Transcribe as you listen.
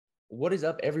What is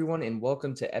up, everyone, and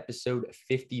welcome to episode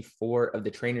 54 of the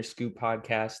Trainer Scoop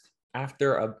podcast.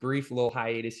 After a brief little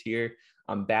hiatus here,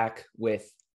 I'm back with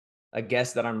a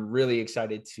guest that I'm really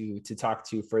excited to talk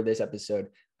to for this episode.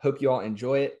 Hope you all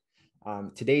enjoy it.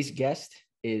 Today's guest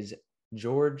is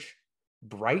George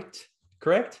Bright,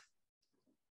 correct?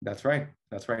 That's right.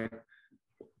 That's right.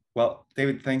 Well,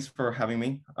 David, thanks for having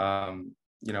me.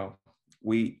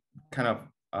 We kind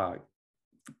of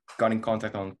got in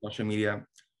contact on social media.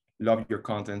 Love your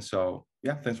content. So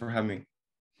yeah, thanks for having me.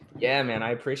 Yeah, man,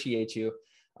 I appreciate you.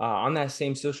 On that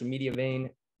same social media vein,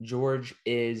 George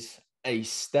is a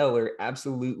stellar,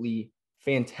 absolutely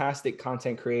fantastic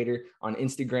content creator on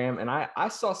Instagram. And I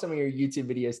saw some of your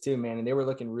YouTube videos too, man, and they were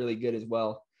looking really good as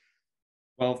well.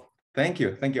 Well, thank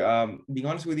you. Thank you. Being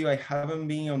honest with you, I haven't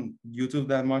been on YouTube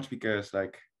that much because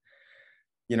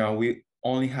we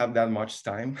only have that much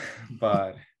time,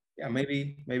 but yeah,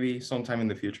 maybe sometime in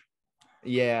the future.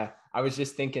 Yeah, I was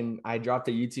just thinking I dropped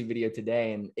a YouTube video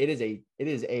today and it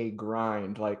is a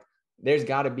grind. Like there's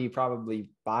got to be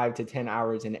probably 5 to 10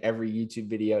 hours in every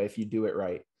YouTube video if you do it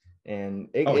right. And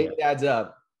it adds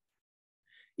up.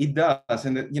 It does.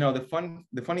 And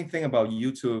the funny thing about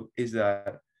YouTube is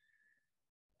that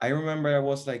I remember I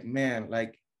was like, man,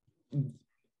 like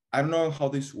I don't know how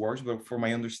this works, but for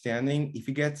my understanding, if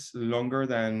it gets longer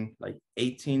than like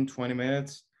 18, 20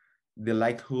 minutes, the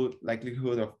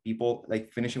likelihood of people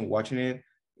like finishing watching it,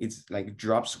 it's like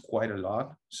drops quite a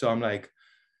lot. So I'm like,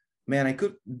 man, I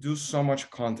could do so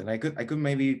much content. I could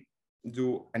maybe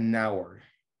do an hour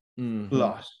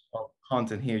plus of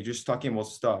content here, just talking about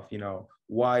stuff,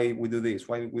 why we do this,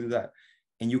 why we do that.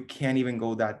 And you can't even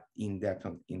go that in depth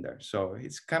in there. So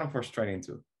it's kind of frustrating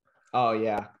too. Oh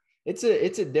yeah. It's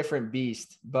a different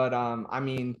beast, but I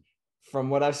mean, from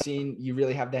what I've seen, you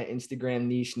really have that Instagram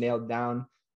niche nailed down.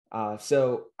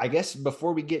 So I guess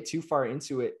before we get too far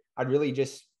into it, I'd really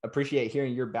just appreciate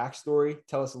hearing your backstory.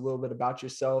 Tell us a little bit about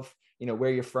yourself, where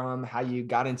you're from, how you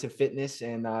got into fitness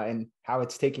and how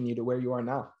it's taken you to where you are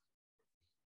now.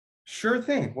 Sure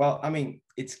thing. Well, I mean,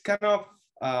 it's kind of,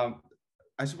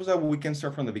 I suppose that we can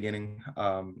start from the beginning.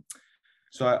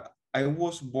 So I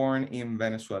was born in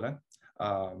Venezuela.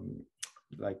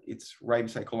 Like it's right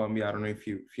beside Colombia. I don't know if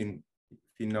you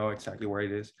know exactly where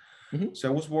it is. Mm-hmm. So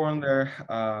I was born there.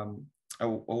 I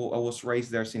was raised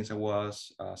there since I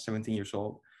was 17 years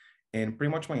old. And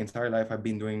pretty much my entire life, I've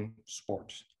been doing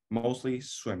sports, mostly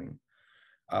swimming.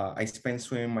 I spent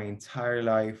swimming my entire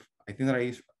life. I think that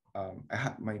I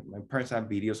had my parents had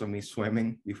videos of me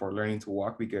swimming before learning to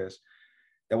walk because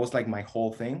that was like my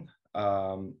whole thing.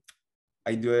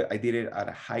 I did it at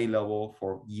a high level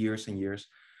for years and years.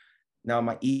 Now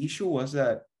my issue was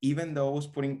that even though I was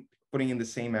putting in the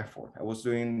same effort, I was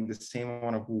doing the same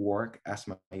amount of work as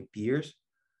my peers,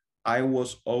 I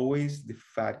was always the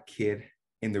fat kid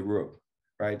in the group,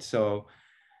 right? So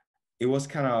it was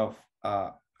kind of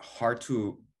hard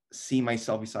to see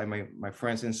myself beside my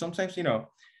friends. And sometimes,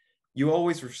 you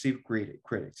always receive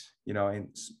critics, and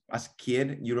as a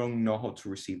kid, you don't know how to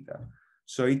receive that.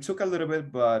 So it took a little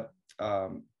bit, but,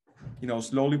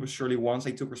 slowly but surely, once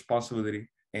I took responsibility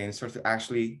and started to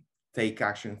actually take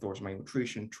action towards my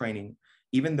nutrition training,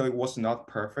 even though it was not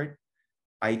perfect,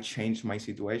 I changed my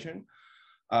situation.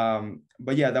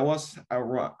 But yeah, that was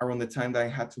around the time that I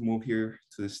had to move here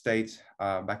to the States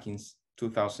back in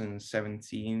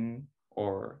 2017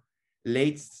 or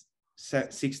late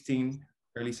 16,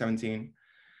 early 17.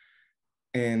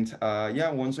 And yeah,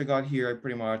 once I got here, I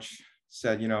pretty much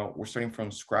said, we're starting from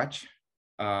scratch.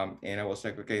 And I was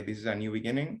like, okay, this is a new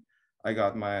beginning. I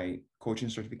got my coaching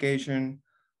certification.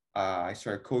 I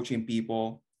started coaching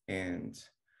people, and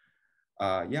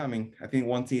yeah, I mean, I think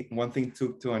one thing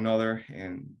took to another,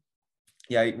 and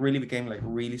yeah, it really became like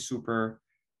really super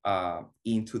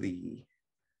into the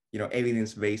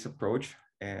evidence-based approach,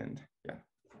 and yeah,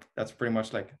 that's pretty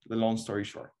much like the long story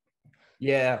short.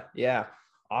 Yeah.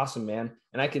 Awesome, man.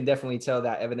 And I can definitely tell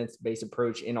that evidence-based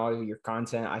approach in all of your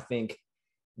content. I think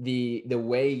the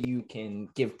way you can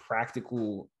give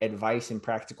practical advice and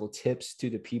practical tips to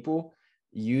the people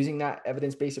using that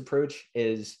evidence-based approach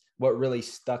is what really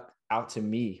stuck out to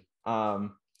me. And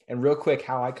real quick,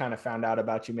 how I kind of found out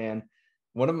about you, man.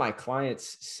 One of my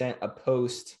clients sent a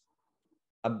post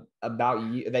about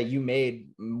you that you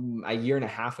made a year and a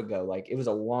half ago. Like it was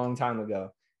a long time ago.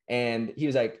 And he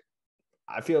was like,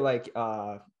 I feel like,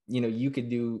 you could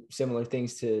do similar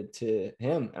things to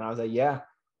him. And I was like, yeah,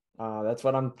 that's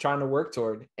what I'm trying to work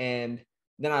toward. And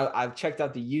then I've checked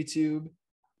out the YouTube.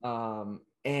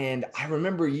 And I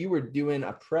remember you were doing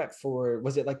a prep for,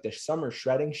 was it like the summer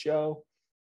shredding show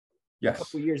a Yes.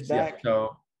 couple years Yeah. back?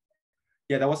 So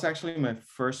Yeah, that was actually my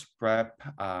first prep,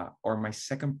 or my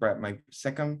second prep, my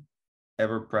second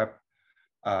ever prep.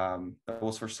 That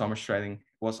was for summer shredding.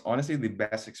 It was honestly the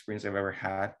best experience I've ever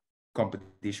had,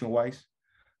 competition wise.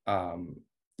 Um,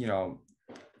 you know,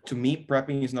 to me,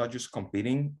 prepping is not just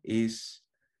competing; is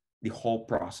the whole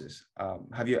process.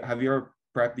 Have you ever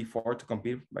prepped before to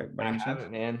compete by I any chance?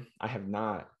 haven't, man. I have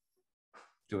not.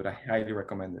 Dude, I highly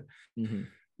recommend it Hmm.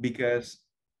 because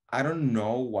I don't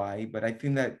know why, but I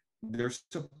think that there's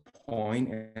a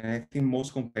point, and I think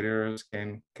most competitors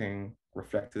can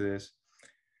reflect to this,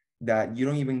 that you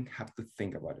don't even have to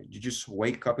think about it. You just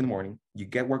wake up in the morning, you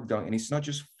get work done, and it's not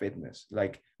just fitness.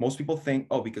 Like most people think,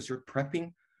 oh, because you're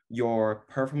prepping, your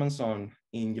performance on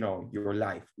in your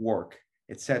life, work,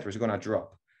 etc., is gonna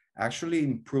drop. Actually,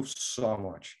 improves so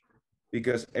much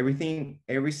because everything,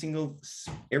 every single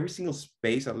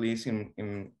space, at least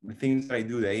in the things that I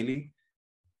do daily,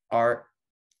 are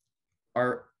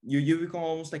you become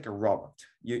almost like a robot.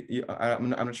 I'm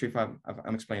not sure if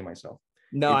I'm explaining myself.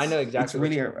 No, I know It's exactly what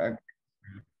really you. a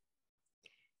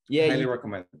Yeah, highly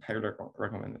recommend. Highly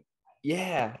recommend it.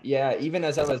 yeah, yeah. Even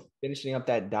as I was finishing up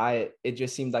that diet, it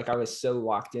just seemed like I was so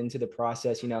locked into the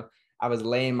process. I was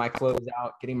laying my clothes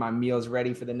out, getting my meals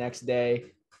ready for the next day,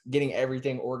 getting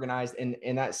everything organized,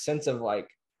 and that sense of like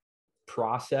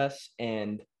process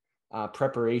and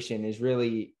preparation it's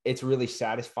really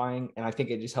satisfying. And I think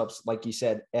it just helps, like you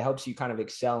said, it helps you kind of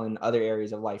excel in other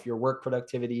areas of life, your work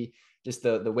productivity, just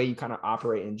the way you kind of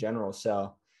operate in general.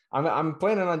 So I'm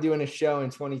planning on doing a show in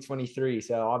 2023,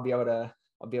 so I'll be able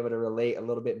to relate a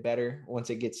little bit better once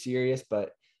it gets serious.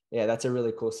 But yeah, that's a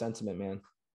really cool sentiment, man.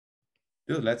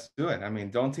 Dude, let's do it. I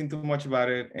mean, don't think too much about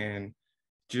it, and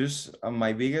just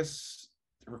my biggest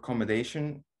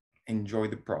recommendation: enjoy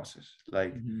the process.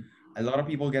 Like Mm-hmm. a lot of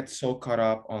people get so caught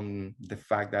up on the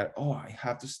fact that, oh, I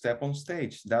have to step on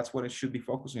stage. That's what it should be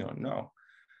focusing on. No,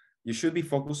 you should be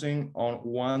focusing on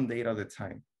one day at a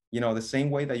time. The same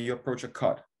way that you approach a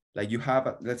cut. Like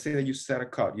let's say that you set a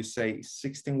cut, you say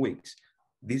 16 weeks.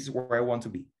 This is where I want to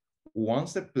be.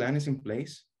 Once the plan is in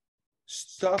place,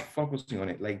 stop focusing on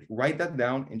it. Like write that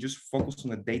down and just focus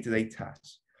on the day-to-day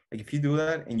tasks. Like if you do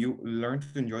that and you learn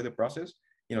to enjoy the process,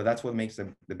 that's what makes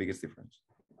the biggest difference.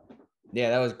 Yeah,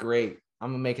 that was great.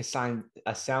 I'm gonna make a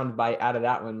sound bite out of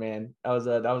that one, man. That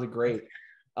was a great.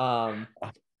 Um,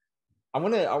 I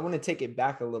want to take it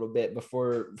back a little bit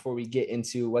before we get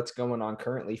into what's going on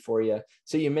currently for you.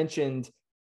 So you mentioned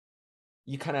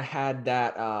you kind of had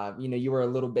that you were a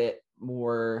little bit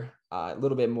more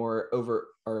over,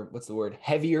 or what's the word,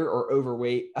 heavier or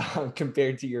overweight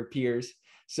compared to your peers.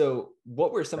 So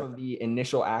what were some of the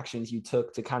initial actions you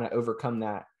took to kind of overcome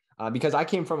that? Because I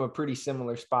came from a pretty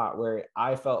similar spot where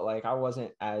I felt like um,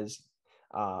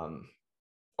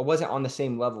 I wasn't on the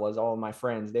same level as all of my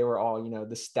friends. They were all,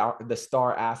 the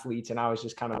star athletes, and I was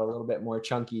just kind of a little bit more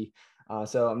chunky.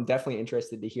 So I'm definitely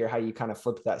interested to hear how you kind of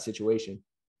flipped that situation.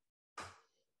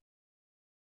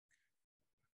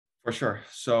 For sure.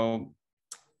 So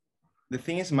the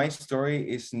thing is, my story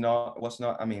was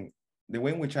not. I mean, the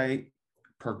way in which I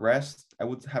progressed, I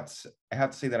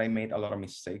have to say that I made a lot of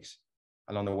mistakes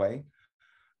along the way.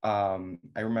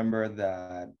 I remember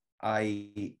that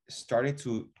I started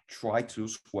to try to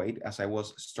lose weight as I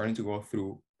was starting to go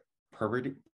through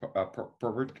puberty.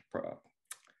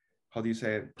 How do you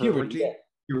say it? Puberty. Yeah.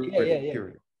 Puberty. Yeah. Yeah. Puberty. Yeah.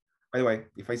 Puberty. By the way,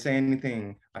 if I say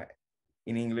anything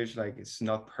in English like it's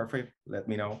not perfect, let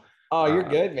me know. Oh, you're Uh,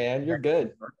 good, man. You're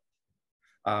good.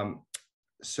 um,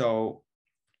 so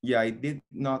yeah, I did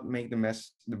not make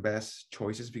the best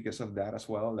choices because of that as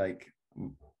well. Like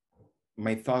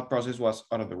my thought process was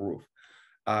out of the roof.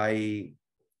 I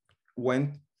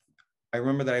went. I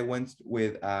remember that I went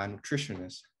with a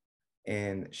nutritionist,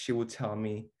 and she would tell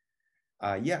me,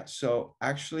 yeah. So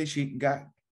actually, she got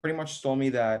pretty much told me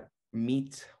that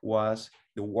meat was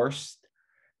the worst.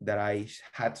 That I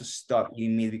had to stop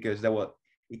eating meat because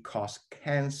it caused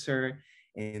cancer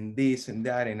and this and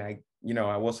that. And I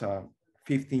was a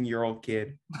 15-year-old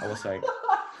kid. I was like,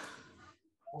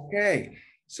 okay,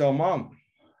 so mom,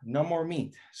 no more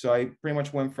meat. So I pretty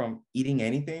much went from eating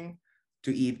anything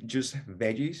to eat just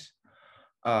veggies,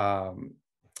 um,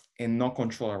 and no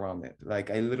control around it. Like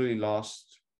I literally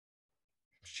lost,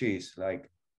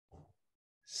 like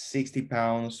 60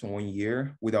 pounds in 1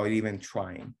 year without even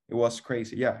trying. It was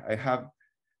crazy. Yeah,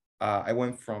 I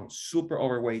went from super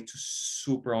overweight to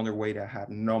super underweight. I had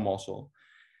no muscle.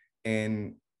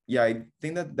 And yeah, I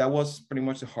think that was pretty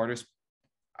much the hardest.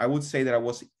 I would say that I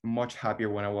was much happier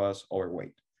when I was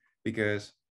overweight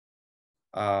because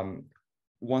um,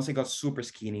 once I got super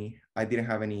skinny, I didn't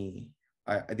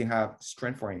have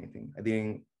strength for anything.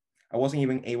 I wasn't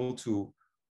even able to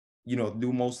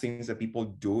do most things that people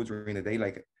do during the day.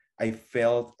 Like I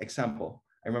felt, example,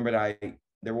 I remember that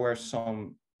there were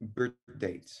some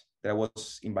birthdays that I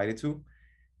was invited to,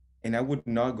 and I would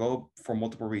not go for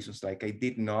multiple reasons. Like I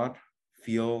did not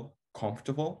feel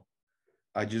comfortable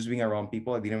just being around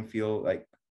people. I didn't feel like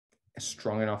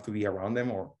strong enough to be around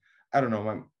them, or I don't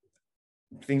know,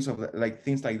 things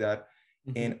like that.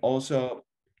 Mhm. And also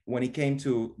when it came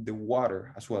to the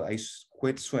water as well, I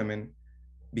quit swimming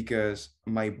because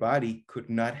my body could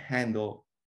not handle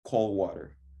cold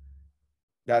water.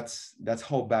 That's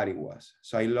how bad it was.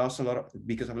 So I lost a lot of,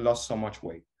 because I've lost so much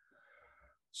weight.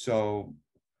 So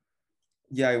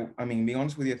yeah, I mean, being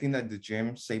honest with you, I think that the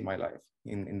gym saved my life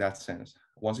in that sense.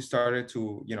 Once I started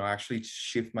to, actually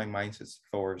shift my mindset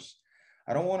towards,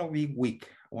 I don't want to be weak.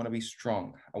 I want to be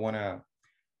strong. I want to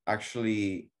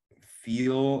actually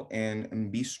feel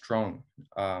and be strong.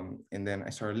 And then I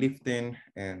started lifting,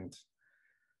 and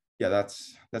yeah,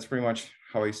 that's pretty much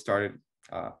how I started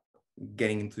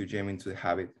getting into the gym, into the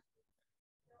habit.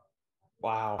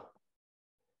 Wow.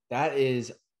 That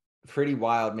is pretty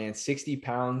wild, man. 60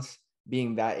 pounds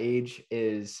being that age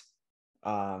is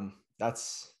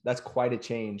that's quite a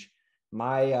change.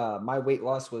 My weight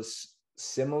loss was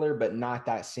similar, but not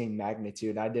that same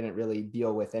magnitude. I didn't really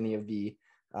deal with any of the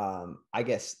I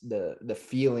guess the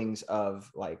feelings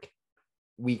of like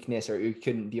weakness, or you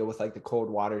couldn't deal with like the cold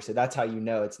water. So that's how you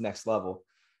know it's next level.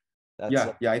 That's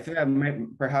Yeah, I think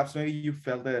that perhaps maybe you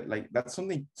felt that, like, that's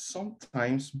something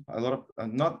sometimes a lot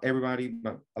of, not everybody,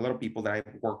 but a lot of people that I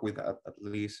work with, at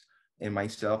least, and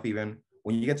myself even,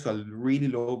 when you get to a really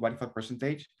low body fat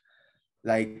percentage,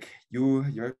 like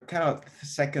you're kind of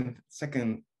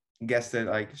second guess that,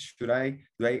 like, do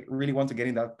I really want to get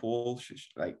in that pool?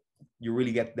 Like, you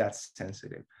really get that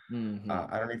sensitive. Mhm.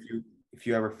 I don't know if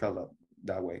you ever felt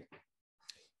that way.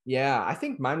 Yeah, I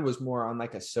think mine was more on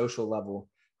like a social level.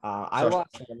 I So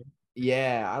lost,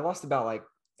 yeah, I lost about like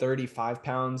 35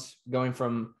 pounds, going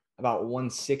from about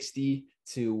 160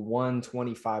 to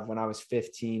 125 when I was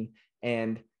 15.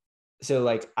 And so,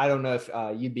 like, I don't know if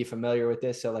you'd be familiar with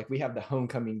this. So, like, we have the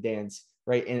homecoming dance,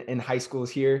 right? In high schools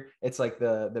here, it's like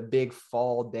the big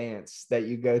fall dance that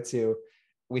you go to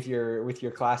with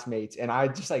your classmates. And I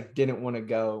just like didn't want to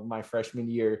go my freshman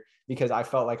year because I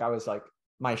felt like I was like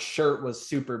my shirt was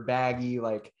super baggy.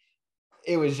 Like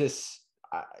it was just,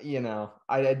 I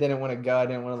didn't want to go. I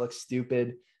didn't want to look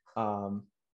stupid. Um,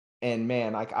 and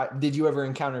man, like, did you ever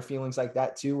encounter feelings like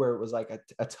that too, where it was like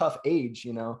a tough age,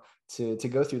 to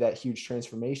go through that huge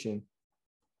transformation?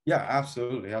 yeah,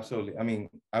 absolutely, absolutely. I mean,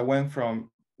 I went from,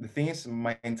 the thing is,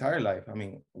 my entire life, I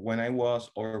mean, when I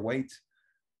was overweight,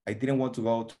 I didn't want to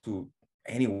go to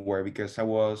anywhere, because I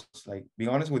was, like, being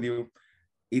honest with you,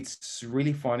 it's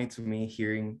really funny to me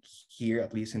hearing here,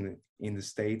 at least in the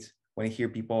States, when I hear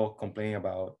people complaining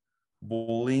about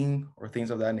bullying or things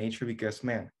of that nature, because,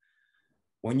 man,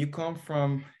 when you come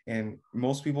from, and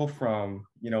most people from,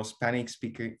 Spanish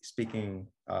speaking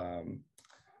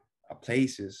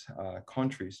places,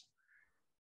 countries,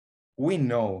 we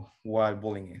know what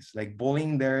bullying is. Like,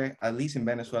 bullying there, at least in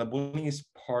Venezuela, bullying is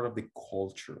part of the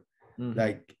culture. Mm-hmm.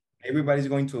 Like, everybody's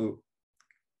going to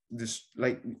this,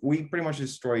 like, we pretty much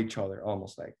destroy each other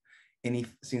almost, like. And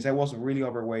if, since I was really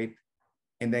overweight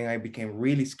and then I became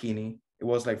really skinny, it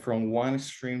was like from one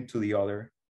extreme to the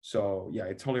other. So yeah,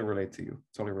 I totally relate to you.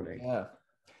 Totally relate. Yeah.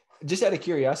 Just out of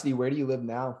curiosity, where do you live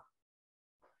now?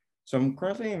 So I'm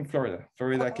currently in Florida,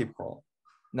 Okay. Cape Coral.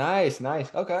 Nice,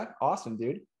 nice. Okay, awesome,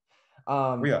 dude.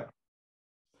 Oh, Um, yeah.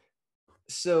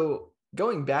 so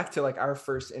going back to like our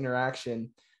first interaction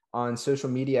on social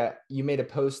media, you made a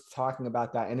post talking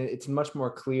about that, and it's much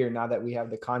more clear now that we have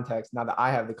the context, now that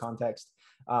I have the context,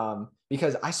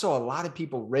 because I saw a lot of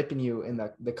people ripping you in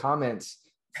the comments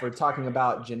for talking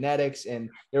about genetics, and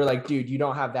they were like, dude, you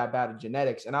don't have that bad of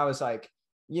genetics. And I was like,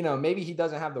 maybe he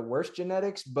doesn't have the worst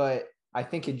genetics, but I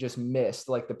think it just missed.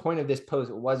 Like, the point of this post,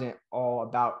 it wasn't all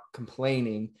about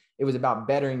complaining, it was about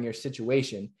bettering your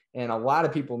situation. And a lot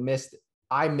of people missed,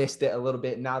 I missed it a little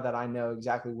bit now that I know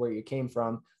exactly where you came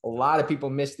from. A lot of people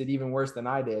missed it even worse than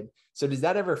I did. So does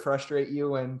that ever frustrate you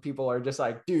when people are just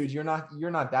like, dude, you're not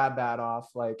that bad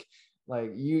off. Like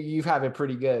you have it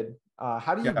pretty good.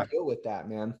 How do you Yeah. deal with that,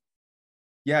 man?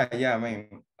 Yeah. I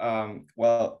mean,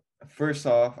 well, first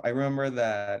off, I remember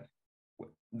that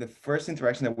the first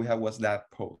interaction that we had was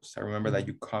that post. I remember that Mhm.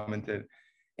 you commented,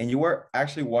 and you were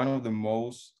actually one of the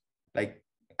most, like,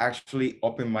 actually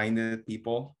open-minded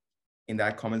people in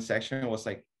that comment section. It was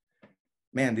like,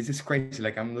 man, this is crazy.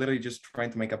 Like, I'm literally just trying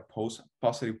to make a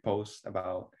positive post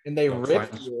about, And they ripped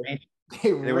you. transformation.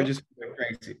 They They were ripped just going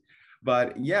crazy.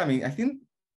 But yeah, I mean, I think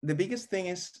the biggest thing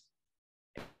is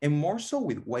and more so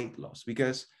with weight loss,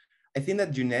 because I think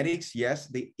that genetics, yes,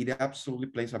 it absolutely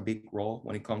plays a big role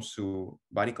when it comes to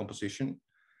body composition,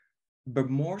 but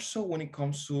more so when it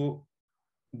comes to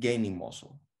gaining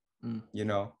muscle, Mm. you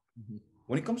know, Mhm.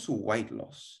 when it comes to weight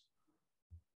loss,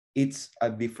 it's a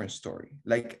different story.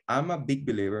 Like, I'm a big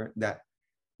believer that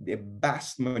the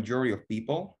vast majority of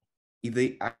people, if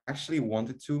they actually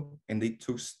wanted to and they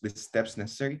took the steps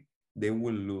necessary, they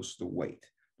will lose the weight.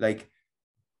 Like,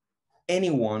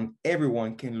 everyone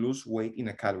can lose weight in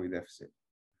a calorie deficit.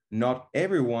 Not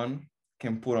everyone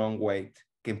can put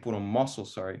on muscle,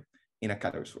 sorry, in a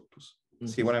calorie surplus.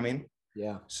 See Mhm. what I mean?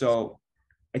 Yeah. So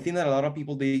I think that a lot of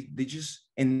people, they just,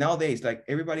 and nowadays, like,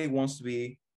 everybody wants to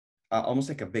be almost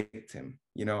like a victim,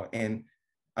 you know. And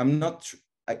I'm not,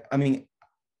 I mean,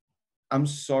 I'm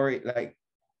sorry, like,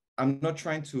 I'm not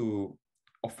trying to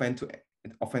offend to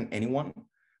offend anyone,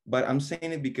 but I'm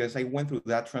saying it because I went through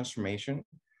that transformation.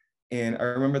 And I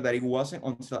remember that it wasn't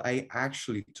until I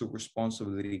actually took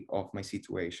responsibility of my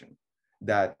situation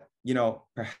that, you know,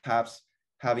 perhaps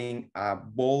having a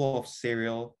bowl of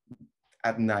cereal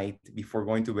at night before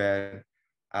going to bed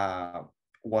uh,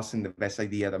 wasn't the best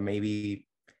idea. That maybe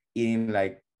eating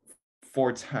like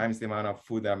 4 times the amount of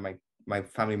food that my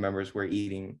family members were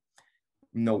eating,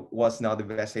 no, was not the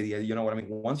best idea. You know what I mean?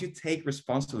 Once you take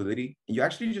responsibility, you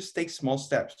actually just take small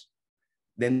steps,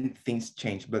 then things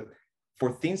change. But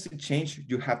for things to change,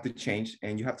 you have to change,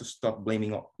 and you have to stop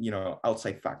blaming, you know,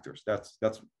 outside factors.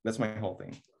 That's my whole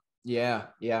thing. Yeah.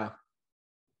 Yeah.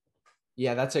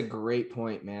 Yeah. That's a great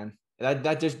point, man.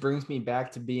 That just brings me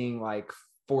back to being like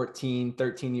 14,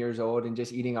 13 years old and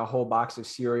just eating a whole box of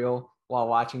cereal while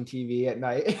watching TV at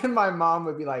night. And my mom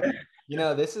would be like,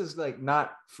 this is like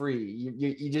not free.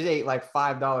 You just ate like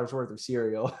 $5 worth of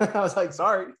cereal. I was like,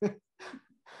 sorry.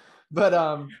 But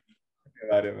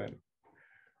Got it, man.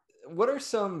 what are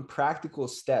some practical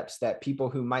steps that people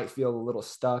who might feel a little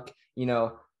stuck,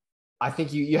 I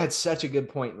think you had such a good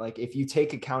point. Like, if you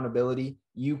take accountability,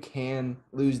 you can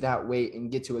lose that weight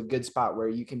and get to a good spot where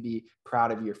you can be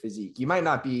proud of your physique. You might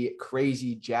not be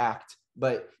crazy jacked,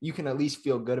 but you can at least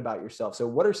feel good about yourself. So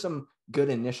what are some good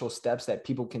initial steps that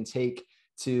people can take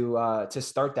to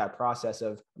start that process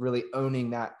of really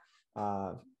owning that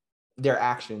their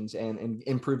actions and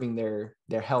improving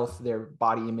their health, their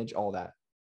body image, all that?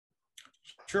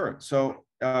 Sure. So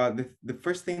the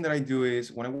first thing that I do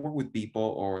is, when I work with people,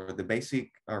 or the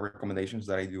basic recommendations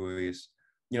that I do is,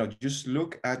 you know, just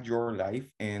look at your life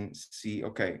and see,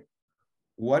 okay,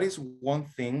 what is one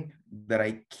thing that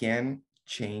I can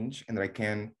change and that I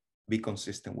can be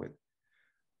consistent with?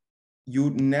 You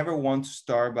never want to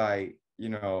start by, you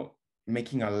know,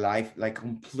 making a life, like,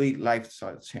 complete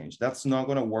lifestyle change. That's not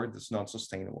going to work. That's not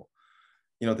sustainable.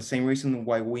 You know, the same reason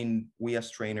why we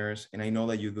as trainers, and I know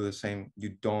that you do the same, you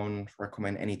don't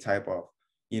recommend any type of,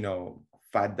 you know,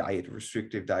 fat diet,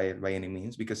 restrictive diet by any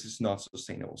means, because it's not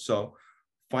sustainable. So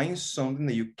find something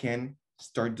that you can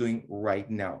start doing right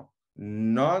now,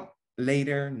 not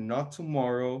later, not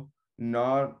tomorrow,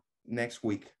 not next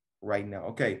week, right now.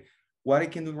 Okay, what I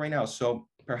can do right now. So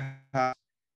perhaps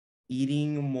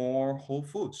eating more whole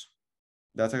foods.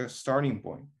 That's a starting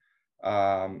point.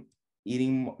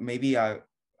 Eating maybe a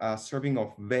serving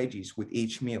of veggies with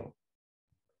each meal.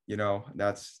 You know,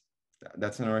 that's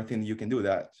another thing you can do.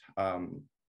 That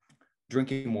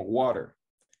drinking more water,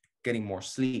 getting more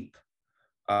sleep,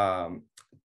 um,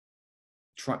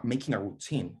 making a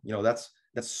routine. You know, that's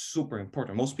super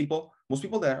important. Most people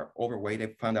that are overweight, I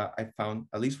found,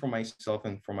 at least for myself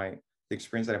and for the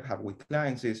experience that I've had with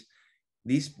clients, is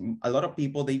a lot of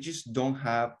people, they just don't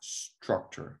have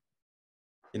structure.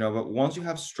 You know, but once you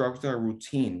have structure, a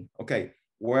routine, okay,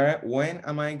 when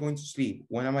am I going to sleep?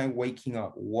 When am I waking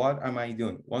up? What am I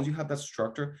doing? Once you have that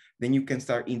structure, then you can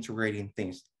start integrating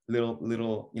things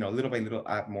little, you know, little by little,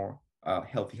 add more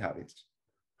healthy habits.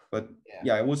 But Yeah.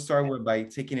 yeah, I would start by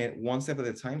taking it one step at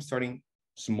a time, starting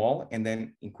small and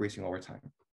then increasing over time.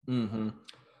 Mm-hmm.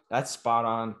 That's spot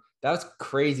on. That was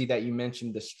crazy that you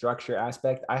mentioned the structure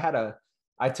aspect.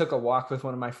 I took a walk with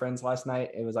one of my friends last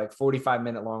night. It was like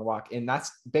 45-minute long walk. And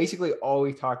that's basically all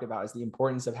we talked about, is the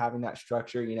importance of having that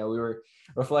structure. We were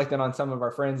reflecting on some of our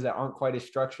friends that aren't quite as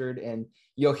structured, and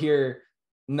you'll hear,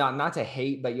 not to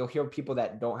hate, but you'll hear people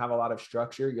that don't have a lot of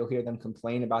structure. You'll hear them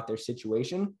complain about their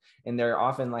situation, and they're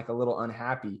often like a little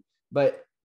unhappy.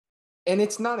 And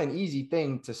it's not an easy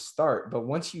thing to start, but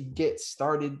once you get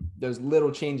started, those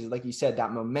little changes, like you said,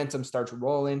 that momentum starts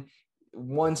rolling.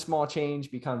 One small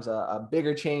change becomes a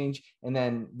bigger change. And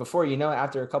then before you know it,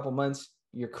 after a couple months,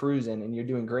 you're cruising and you're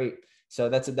doing great. So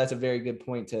that's a very good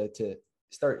point to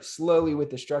start slowly with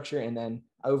the structure, and then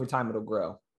over time it'll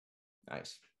grow.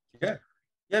 Nice. Yeah.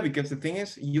 Yeah, because the thing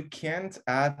is, you can't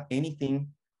add anything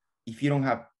if you don't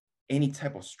have any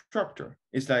type of structure.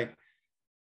 It's like,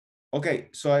 okay,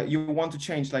 so you want to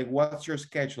change, like, what's your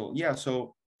schedule? Yeah,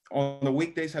 so on the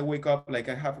weekdays I wake up, like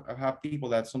I have people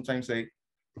that sometimes they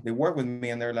work with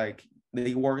me and they're like,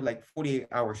 they work like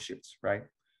 48-hour shifts, right?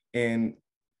 And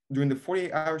during the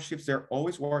 48-hour shifts, they're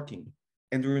always working.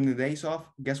 And during the days off,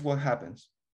 guess what happens?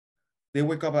 They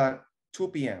wake up at 2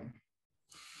 p.m.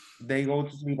 They go to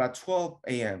sleep at 12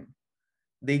 a.m.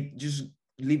 They just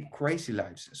live crazy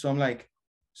lives. So I'm like,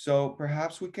 so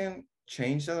perhaps we can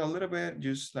change that a little bit.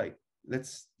 Just like,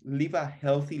 let's live a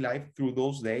healthy life through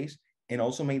those days, and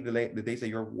also make the days that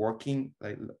you're working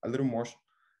like a little more,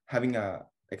 having a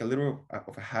little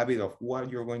of a habit of what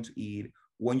you're going to eat,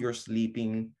 when you're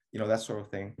sleeping, that sort of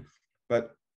thing.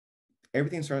 But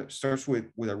everything starts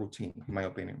with a routine, in my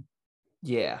opinion.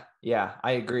 Yeah,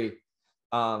 I agree.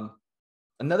 Um,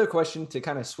 Another question to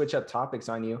kind of switch up topics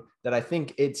on you that I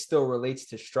think it still relates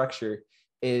to structure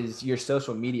is your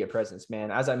social media presence, man.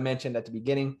 As I mentioned at the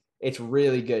beginning, it's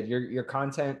really good. Your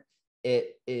content,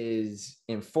 it is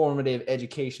informative,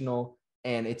 educational,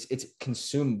 and it's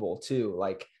consumable too.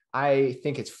 Like, I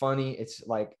think it's funny. It's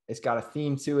like it's got a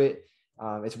theme to it.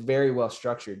 It's very well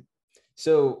structured.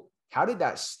 So how did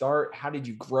that start? How did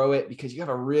you grow it? Because you have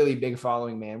a really big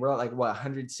following, man. We're at like what,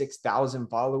 106,000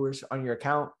 followers on your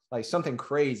account, like something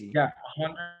crazy. Yeah,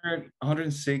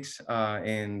 106,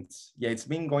 and yeah, it's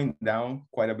been going down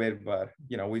quite a bit, but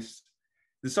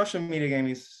the social media game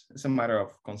is it's a matter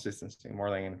of consistency more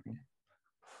than anything.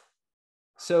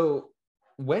 So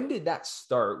when did that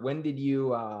start? When did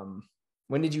you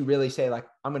really say, like,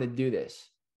 I'm going to do this?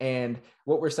 And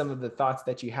what were some of the thoughts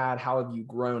that you had? How have you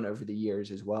grown over the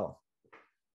years as well?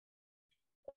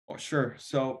 Oh, sure.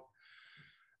 So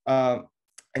uh,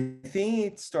 I think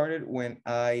it started when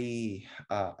I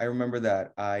remember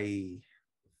that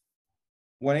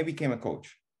when I became a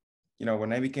coach.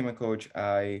 When I became a coach,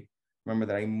 I remember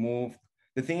that I moved.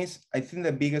 The thing is, I think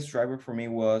the biggest driver for me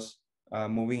was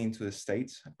moving into the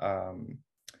States.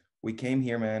 We came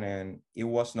here, man, and it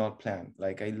was not planned.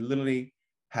 Like, I literally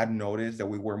had noticed that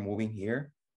we were moving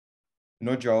here.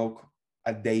 No joke,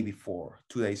 a day before,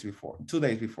 2 days before, 2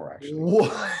 days before, actually.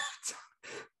 What?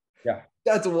 Yeah,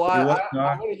 That's why it was I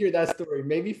not. want to hear that story.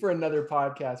 Maybe for another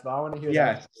podcast, but I want to hear that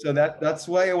Yeah, so that's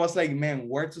why I was like, man,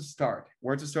 where to start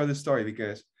the story,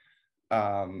 because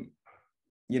um,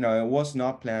 it was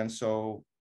not planned. So,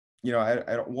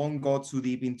 I won't go too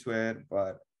deep into it,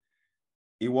 but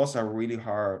it was a really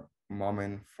hard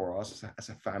moment for us as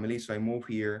a family. So I moved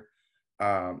here.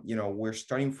 We're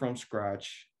starting from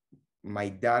scratch. My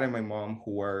dad and my mom,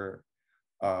 who were,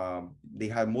 they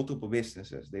had multiple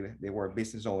businesses. They were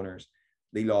business owners.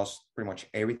 They lost pretty much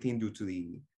everything due to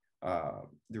the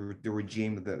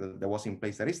regime that was in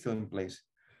place, that is still in place.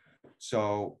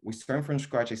 So we started from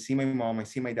scratch. I see my mom, I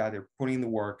see my dad, they're putting in the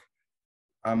work.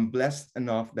 I'm blessed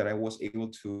enough that I was able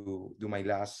to do my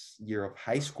last year of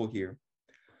high school here.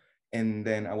 And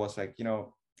then I was like,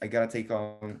 I gotta take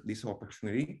on this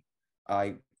opportunity.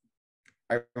 I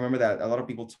I remember that a lot of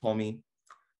people told me,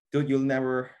 dude, you'll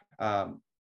never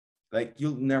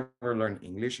learn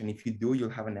English, and if you do, you'll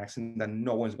have an accent that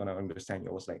no one's gonna understand you.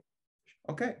 I was like,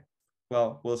 okay,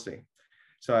 well, we'll see.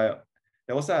 So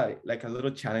that was a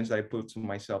little challenge that I put to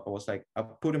myself. I was like, I'm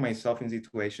putting myself in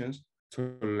situations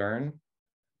to learn,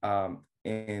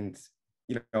 and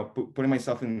putting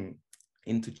myself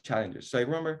into challenges. So I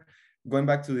remember going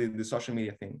back to the social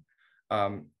media thing.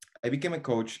 Um, I became a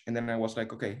coach, and then I was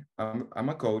like, okay, I'm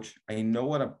a coach. I know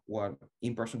what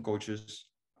in-person coaches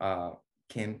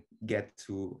can get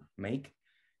to make,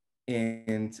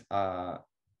 and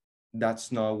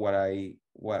that's not what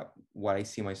I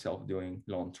see myself doing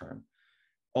long term.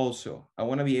 Also, I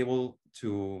want to be able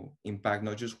to impact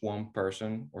not just one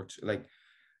person or two. Like,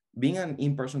 being an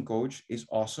in-person coach is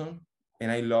awesome,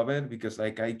 and I love it because,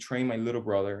 like, I train my little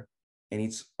brother, and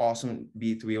it's awesome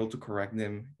to be able to correct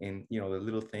them in the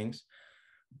little things.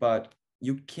 But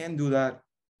you can't do that,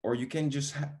 or you can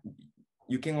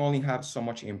only have so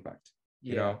much impact,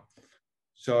 you Yeah. know.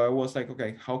 So I was like,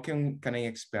 okay, how can I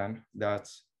expand that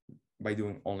by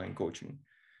doing online coaching?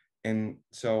 And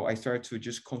so I started to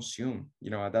just consume.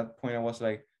 At that point, I was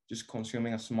like just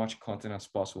consuming as much content as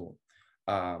possible.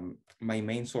 My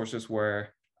main sources were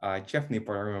Jeff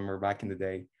Nippard. I remember back in the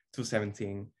day,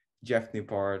 217, Jeff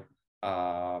Nippard,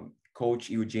 Coach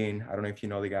Eugene. I don't know if you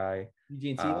know the guy.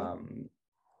 Eugene Tio? Um,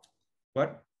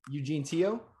 what? Eugene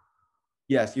Tio?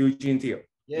 Yes, Eugene Tio.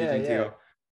 Yeah, Eugene yeah.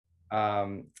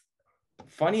 Tio.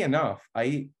 Funny enough,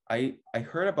 I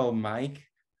heard about Mike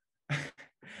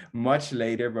much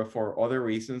later, but for other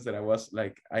reasons that I was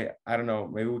like, I don't know,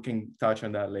 maybe we can touch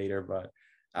on that later, but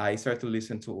I started to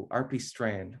listen to RP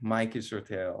Strand, Mike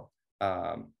Isertel,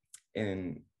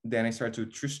 and then I started to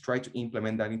just try to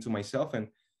implement that into myself, and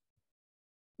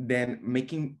then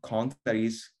making content that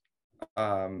is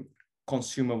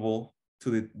consumable to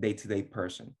the day-to-day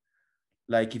person.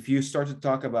 Like if you start to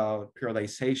talk about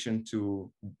periodization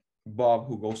to Bob,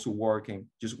 who goes to work and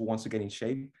just wants to get in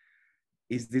shape,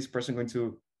 is this person going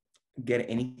to get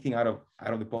anything out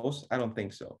of the post? I don't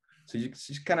think so. So you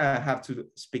just kind of have to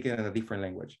speak it in a different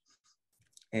language.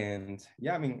 And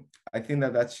yeah, I mean, I think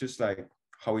that that's just like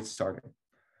how it started.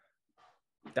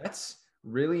 That's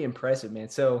really impressive, man.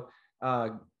 So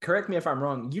correct me if I'm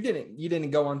wrong. You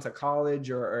didn't go on to college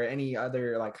or any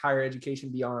other like higher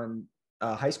education beyond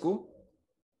high school?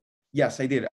 Yes, I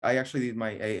did. I actually did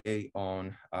my AA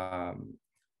on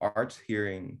art here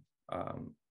in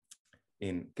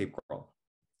Cape Coral.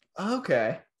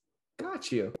 Okay.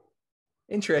 Got you.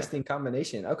 Interesting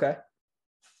combination. Okay.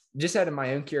 Just out of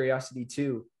my own curiosity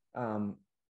too,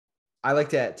 I like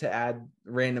to add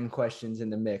random questions in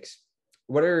the mix.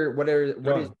 What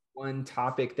is one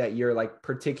topic that you're like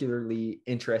particularly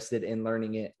interested in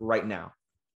learning it right now?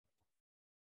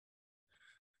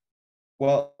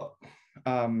 Well,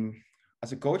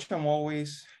 as a coach, I'm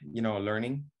always,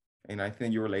 learning, and I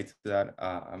think you relate to that.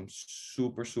 I'm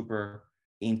super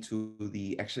into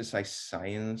the exercise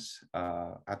science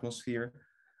atmosphere.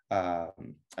 I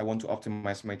want to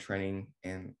optimize my training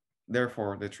and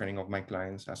therefore the training of my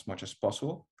clients as much as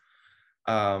possible.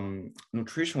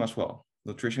 Nutrition as well.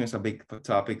 Nutrition is a big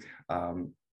topic.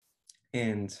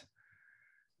 And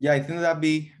yeah, I think that'd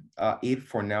be it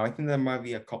for now. I think there might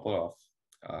be a couple of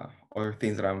other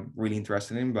things that I'm really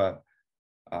interested in, but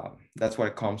that's what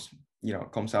it comes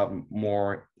out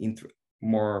more into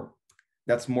more,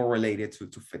 that's more related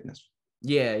to fitness.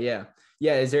 Yeah.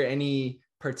 Is there any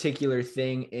particular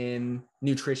thing in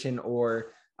nutrition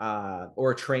or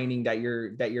training that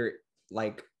you're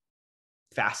like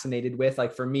fascinated with?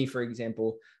 Like for me, for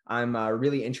example, I'm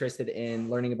really interested in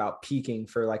learning about peaking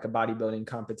for like a bodybuilding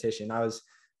competition. I was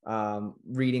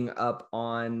reading up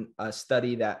on a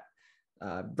study that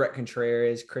Brett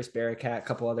Contreras, Chris Barakat, a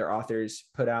couple other authors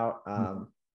put out.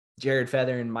 Jared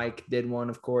Feather and Mike did one,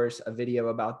 of course, a video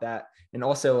about that. And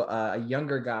also a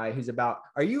younger guy who's about,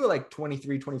 are you like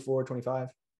 23, 24, 25?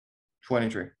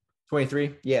 23.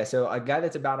 23. Yeah. So a guy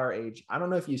that's about our age. I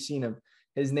don't know if you've seen him.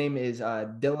 His name is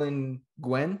Dylan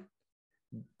Gwen,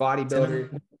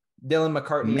 bodybuilder. Dylan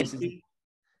McCartney.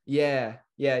 Yeah.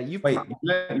 Wait,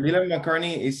 Dylan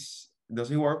McCartney does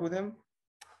he work with him?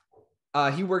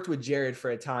 He worked with Jared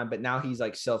for a time, but now he's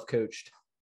like self-coached.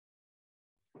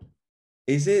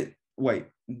 Is it? Wait,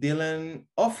 Dylan?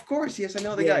 Of course, yes, I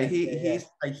know the guy. He's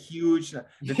like huge.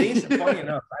 The thing is, funny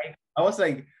enough, right? I was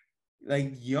like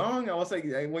young. I was like,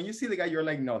 when you see the guy, you're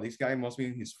like, no, this guy must be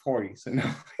in his 40s. And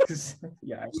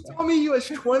yeah. You told me he was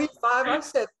 25. I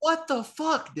said, what the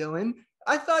fuck, Dylan?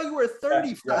 I thought you were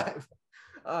 35.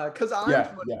 Because I'm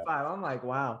 25. Yeah. I'm like,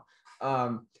 wow.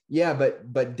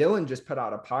 But Dylan just put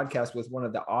out a podcast with one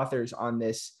of the authors on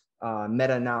this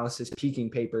meta-analysis peaking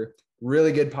paper.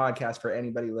 Really good podcast for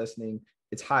anybody listening.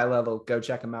 It's high level. Go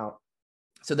check them out.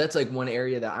 So that's like one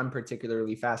area that I'm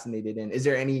particularly fascinated in. Is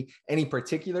there any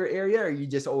particular area, or are you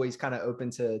just always kind of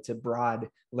open to broad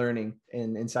learning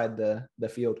inside the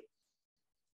field?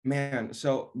 Man,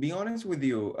 so be honest with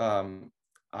you, I'm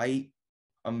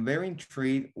very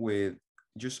intrigued with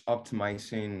just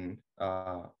optimizing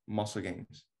muscle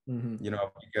gains.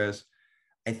 Because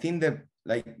I think that,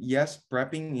 like, yes,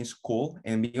 prepping is cool,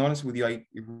 and be honest with you, I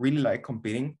really like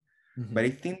competing. But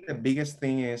I think the biggest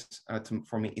thing is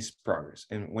for me is progress.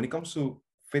 And when it comes to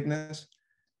fitness,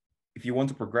 if you want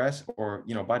to progress, or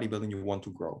bodybuilding, you want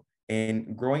to grow.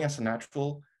 And growing as a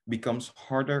natural becomes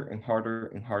harder and harder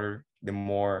and harder the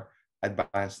more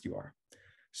advanced you are.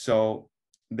 So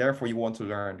therefore, you want to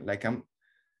learn. Like I'm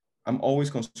always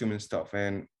consuming stuff,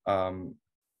 and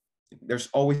there's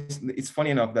always. It's funny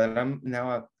enough that I'm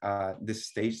now at this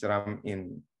stage that I'm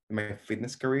in my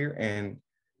fitness career, and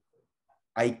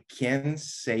I can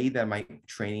say that my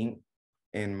training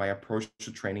and my approach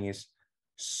to training is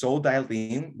so dialed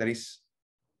in that is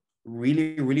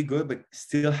really, really good, but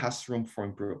still has room for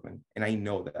improvement. And I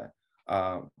know that.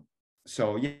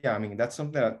 So yeah, I mean, that's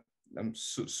something that I'm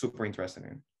super interested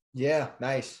in. Yeah,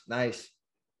 nice.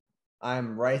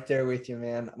 I'm right there with you,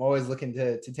 man. I'm always looking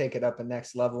to take it up a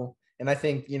next level. And I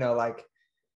think, like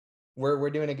we're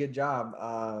doing a good job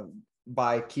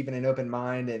by keeping an open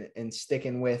mind and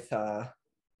sticking with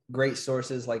great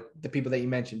sources like the people that you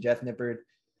mentioned, Jeff Nippard,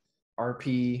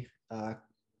 RP,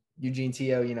 Eugene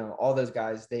Teo, all those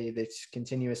guys, they just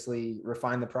continuously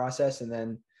refine the process, and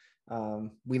then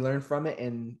we learn from it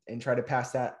and try to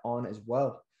pass that on as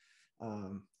well.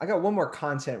 I got one more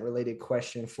content related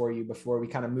question for you before we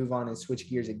kind of move on and switch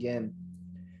gears again.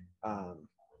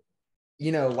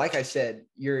 Like I said,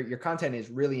 your content is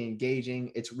really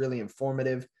engaging. It's really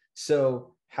informative.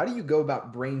 So how do you go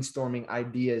about brainstorming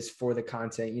ideas for the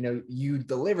content? You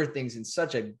deliver things in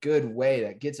such a good way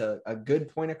that gets a good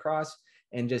point across,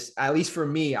 and just, at least for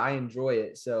me, I enjoy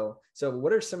it. So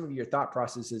what are some of your thought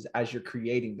processes as you're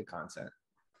creating the content?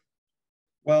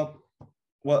 Well,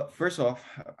 first off,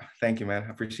 thank you, man. I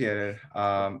appreciate it.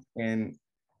 And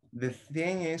the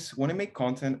thing is, when I make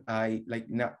content, I like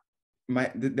not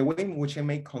the way in which I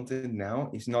make content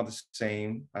now is not the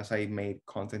same as I made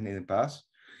content in the past.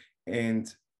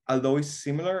 And although it's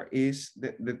similar, is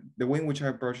the way in which I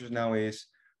approach it now is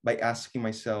by asking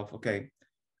myself, okay,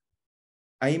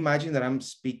 I imagine that I'm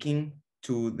speaking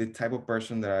to the type of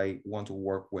person that I want to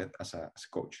work with as a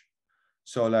coach.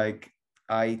 So like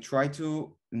I try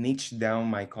to niche down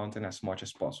my content as much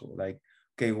as possible. Like,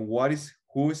 okay,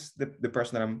 who is the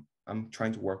person that I'm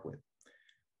trying to work with?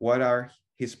 What are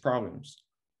his problems?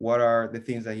 What are the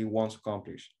things that he wants to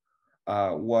accomplish?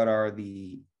 What are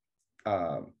the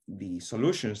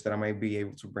solutions that I might be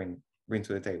able to bring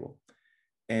to the table?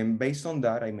 And based on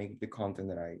that, I make the content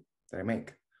that I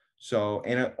make. So,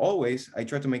 and I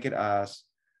try to make it as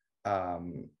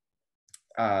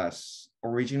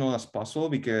original as possible,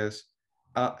 because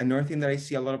another thing that I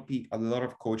see a lot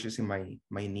of coaches in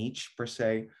my niche per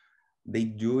se, they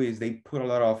do is they put a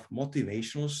lot of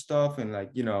motivational stuff and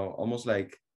like, almost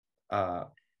like,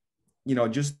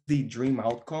 just the dream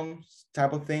outcomes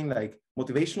type of thing, like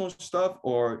motivational stuff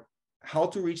or how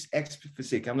to reach X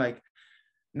physique. I'm like,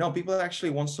 no, people actually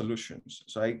want solutions.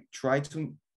 So I try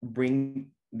to bring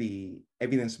the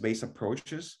evidence-based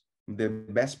approaches, the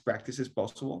best practices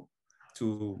possible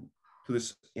to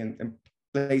this and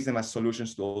place them as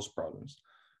solutions to those problems.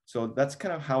 So that's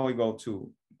kind of how I go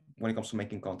to when it comes to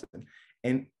making content.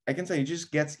 And I can tell you, it just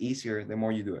gets easier the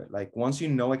more you do it. Like once you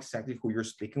know exactly who you're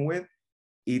speaking with,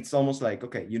 it's almost like,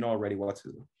 okay, you know already what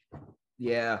to do.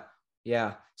 Yeah.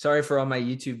 Sorry for all my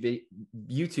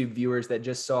YouTube viewers that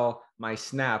just saw my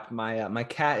snap. My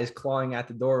cat is clawing at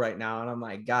the door right now, and I'm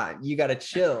like, God, you got to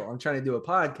chill. I'm trying to do a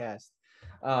podcast.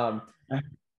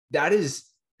 That is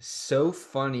so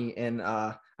funny, and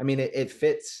I mean, it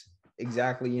fits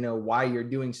exactly, why you're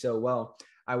doing so well.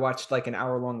 I watched like an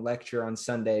hour-long lecture on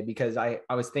Sunday because I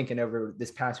was thinking over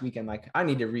this past weekend, like I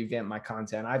need to revamp my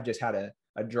content. I've just had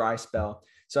a dry spell.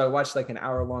 So I watched like an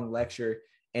hour-long lecture,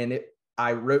 and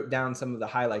I wrote down some of the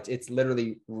highlights. It's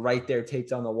literally right there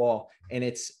taped on the wall, and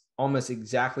it's almost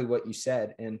exactly what you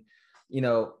said. And,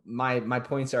 my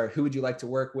points are, who would you like to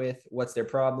work with? What's their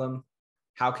problem?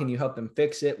 How can you help them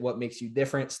fix it? What makes you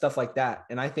different? Stuff like that.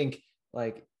 And I think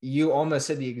like you almost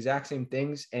said the exact same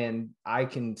things, and I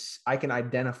can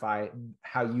identify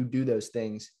how you do those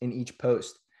things in each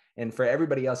post. And for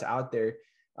everybody else out there,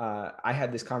 I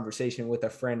had this conversation with a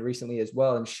friend recently as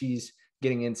well, and she's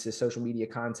getting into social media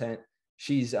content.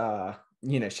 She's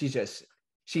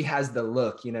she has the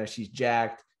look, she's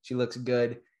jacked, she looks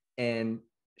good, and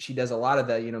she does a lot of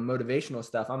the, motivational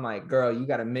stuff. I'm like, girl, you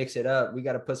got to mix it up. We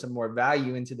got to put some more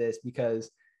value into this, because,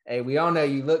 hey, we all know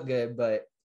you look good, but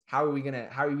how are we going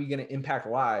to impact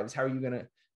lives? How are you going to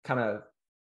kind of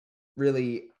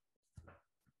really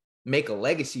make a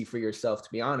legacy for yourself, to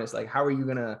be honest? Like, how are you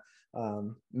going to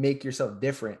make yourself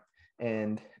different?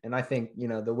 And I think,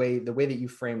 the way that you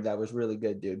framed that was really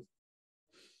good, dude.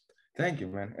 Thank you,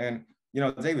 man. And,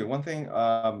 David, one thing,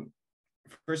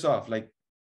 first off, like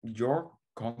your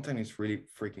content is really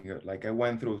freaking good. Like I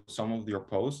went through some of your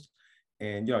posts,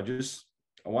 and,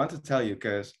 I want to tell you,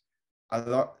 because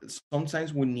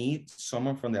sometimes we need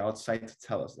someone from the outside to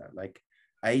tell us that. Like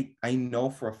I know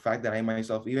for a fact that I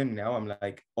myself, even now, I'm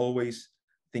like always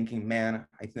thinking, man,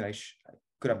 I think I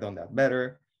could have done that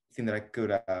better. I think that I could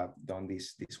have done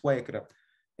this way. I could have.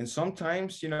 And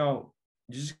sometimes, you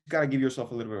just gotta give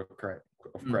yourself a little bit of credit,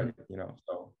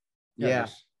 So yeah.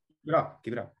 Just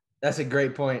keep it up. That's a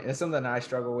great point. It's something I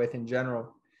struggle with in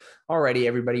general. Alrighty,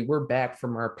 everybody, we're back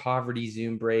from our poverty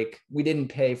Zoom break. We didn't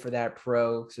pay for that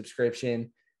pro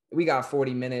subscription. We got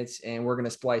 40 minutes, and we're gonna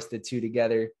splice the two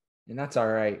together, and that's all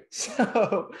right.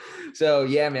 So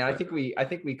yeah, man, I think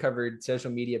we covered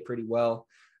social media pretty well.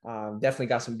 Definitely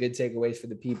got some good takeaways for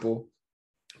the people.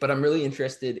 But I'm really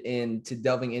interested in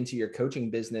delving into your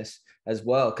coaching business as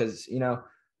well, because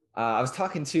I was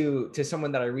talking to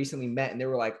someone that I recently met, and they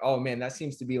were like, "Oh man, that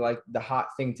seems to be like the hot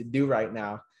thing to do right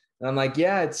now." And I'm like,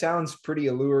 "Yeah, it sounds pretty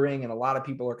alluring, and a lot of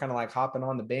people are kind of like hopping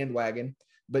on the bandwagon."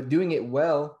 but doing it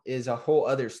well is a whole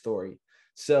other story.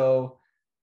 So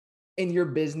in your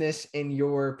business, in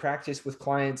your practice with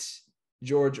clients,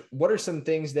 George, what are some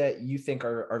things that you think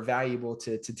are valuable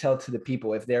to tell to the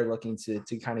people if they're looking to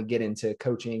kind of get into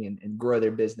coaching and grow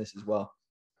their business as well?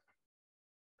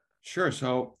 Sure.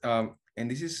 So,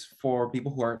 and this is for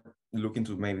people who are looking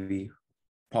to maybe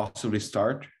possibly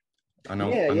start an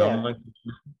Yeah. online.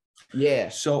 Yeah.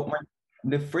 So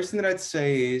the first thing that I'd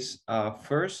say is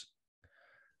first,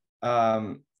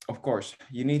 of course,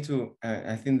 you need to,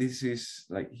 I think this is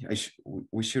like,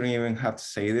 we shouldn't even have to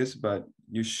say this, but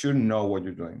you should know what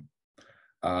you're doing.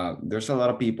 There's a lot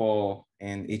of people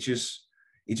and it's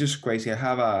just crazy. I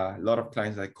have a lot of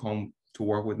clients that come to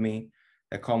work with me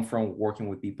that come from working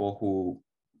with people who,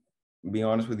 be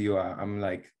honest with you, I'm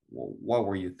like, what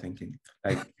were you thinking?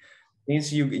 Like,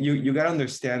 means you got to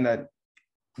understand that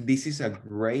this is a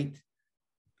great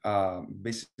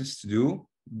business to do,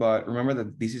 but remember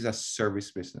that this is a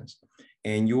service business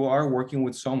and you are working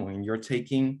with someone, you're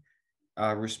taking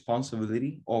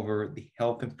responsibility over the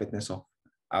health and fitness of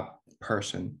a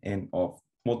person and of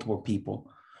multiple people.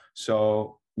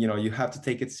 So, you have to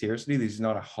take it seriously. This is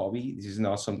not a hobby. This is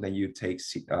not something you take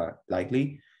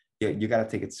lightly. You got to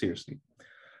take it seriously.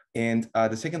 And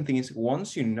the second thing is,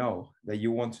 once you know that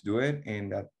you want to do it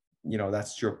and that,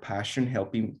 that's your passion,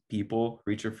 helping people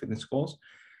reach their fitness goals,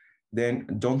 then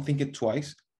don't think it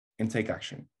twice and take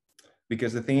action.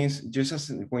 Because the thing is, just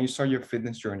as when you start your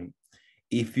fitness journey,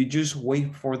 if you just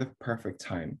wait for the perfect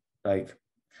time, like,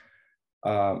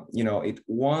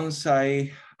 once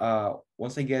I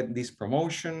get this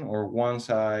promotion or once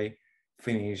I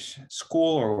finish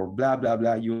school or blah, blah,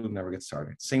 blah, you'll never get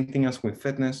started. Same thing as with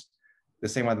fitness. The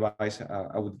same advice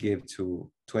I would give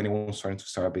to anyone starting to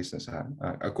start a business,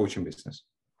 a coaching business.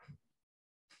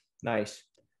 Nice.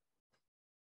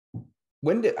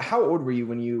 How old were you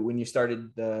when you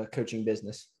started the coaching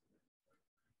business?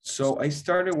 So I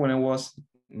started when I was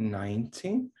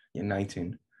 19. Yeah,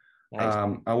 19.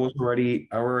 Nice. I was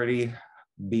already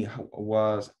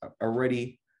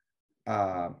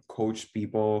coached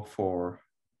people for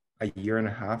a year and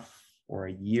a half or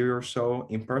a year or so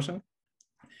in person.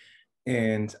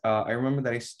 And I remember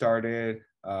that I started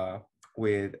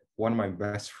with one of my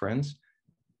best friends,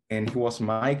 and he was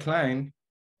my client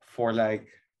for how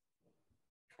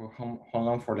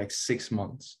long? For like 6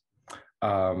 months.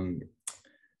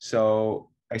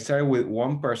 So I started with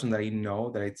one person that I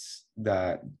know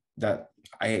that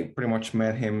I pretty much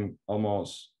met him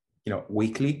almost,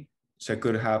 weekly. So I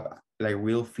could have like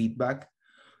real feedback.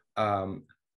 I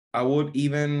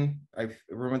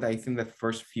remember that I think the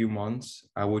first few months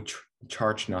I would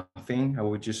charge nothing. I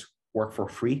would just work for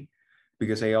free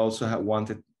because I also I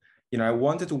wanted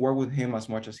to work with him as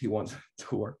much as he wanted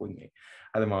to work with me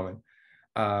at the moment.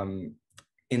 And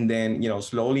then,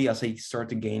 slowly as I start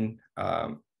to gain,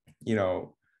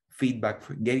 feedback,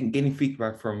 getting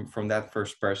feedback from that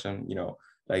first person,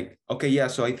 like, okay, yeah,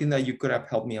 so I think that you could have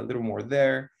helped me a little more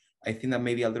there. I think that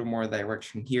maybe a little more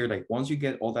direction here. Like once you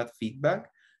get all that feedback,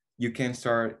 you can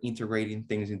start integrating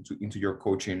things into your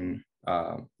coaching,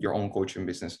 your own coaching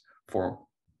business for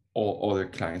all other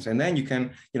clients. And then you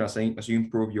can, as you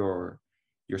improve your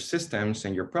systems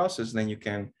and your process, then you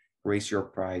can raise your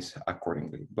price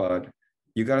accordingly. But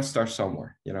you got to start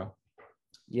somewhere,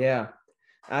 Yeah.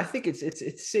 I think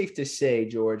it's safe to say,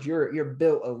 George, you're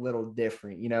built a little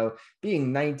different,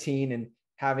 being 19 and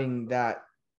having that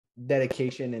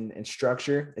dedication and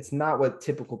structure. It's not what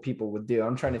typical people would do.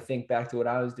 I'm trying to think back to what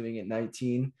I was doing at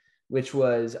 19, which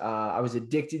was I was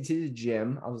addicted to the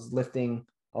gym. I was lifting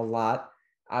a lot.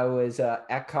 I was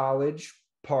at college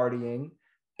partying,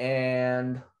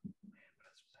 and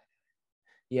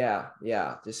yeah,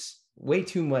 just way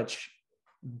too much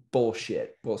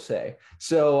bullshit, we'll say.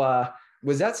 So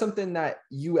was that something that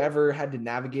you ever had to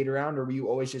navigate around, or were you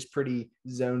always just pretty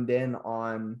zoned in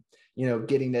on,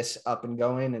 getting this up and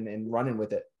going and running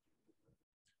with it?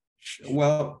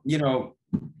 Well,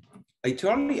 I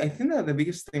think that the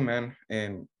biggest thing, man,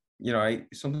 and I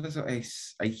sometimes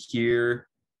I hear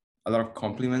a lot of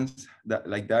compliments that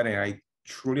like that, and I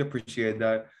truly appreciate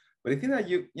that. But I think that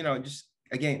just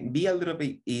again, be a little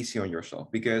bit easy on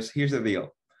yourself, because here's the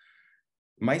deal.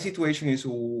 My situation is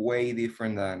way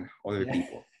different than other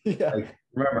people. Yeah. Like,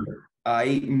 remember,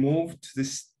 I moved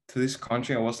to this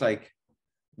country. I was like,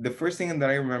 the first thing that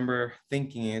I remember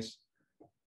thinking is,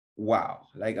 wow,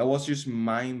 like I was just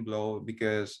mind blown,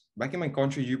 because back in my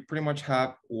country, you pretty much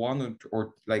have one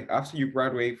or like after you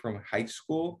graduate from high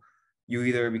school, you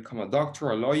either become a doctor,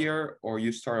 a lawyer, or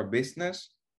you start a business.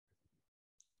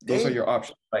 Those are Dang. your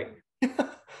options. Like,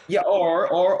 yeah,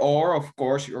 or of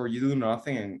course, or you do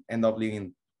nothing and end up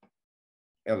living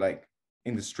like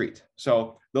in the street.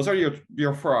 So those are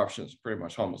your four options, pretty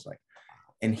much, almost like.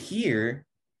 And here,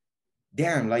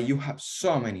 damn, like you have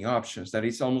so many options that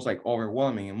it's almost like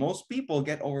overwhelming. And most people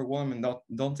get overwhelmed and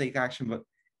don't take action. But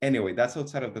anyway, that's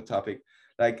outside of the topic.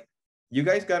 Like, you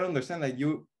guys got to understand that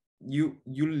you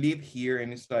live here,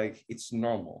 and it's like it's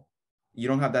normal. You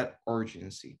don't have that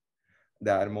urgency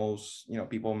that most,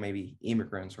 people, maybe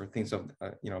immigrants or things of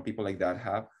people like that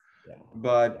have. Yeah.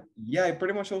 But yeah, I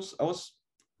pretty much I was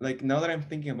like, now that I'm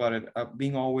thinking about it,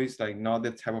 being always like not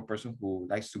the type of person who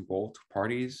likes to go to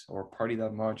parties or party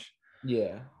that much.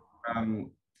 Yeah.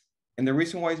 um and the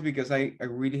reason why is because I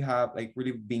really have like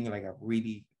really being like a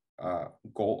really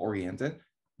goal oriented.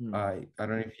 Hmm. I don't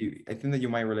know if you, I think that you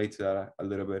might relate to that a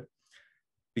little bit,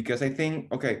 because I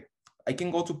think, okay, I can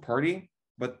go to party,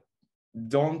 but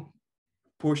don't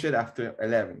push it after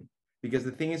 11, because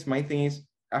the thing is, my thing is,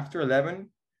 after 11,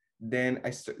 then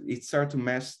it started to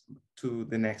mess to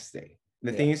the next day.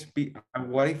 The Yeah. thing is,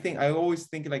 what I think, I always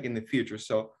think like in the future.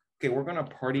 So, okay, we're gonna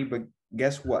party, but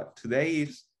guess what? Today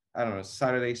is, I don't know,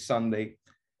 Saturday, Sunday.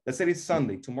 Let's say it's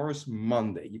Sunday. Tomorrow's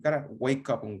Monday. You gotta wake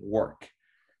up and work.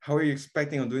 How are you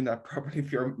expecting on doing that properly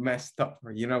if you're messed up?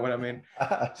 You know what I mean?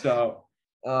 So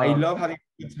I Oh, love having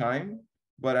a good time,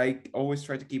 but I always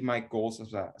try to keep my goals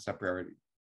as a priority.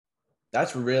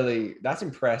 that's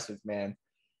impressive, man.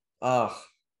 Oh,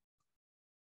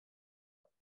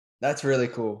 that's really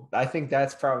cool. I think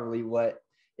that's probably what,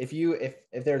 if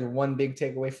there's one big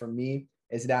takeaway from me,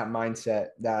 is that mindset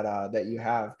that you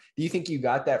have. Do you think you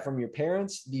got that from your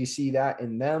parents? Do you see that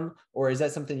in them, or is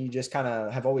that something you just kind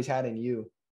of have always had in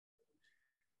you?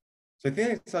 So I think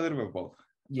it's a little bit of both.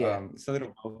 Yeah. It's a little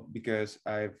bit of both because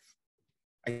I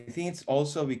think it's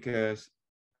also because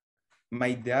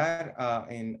my dad,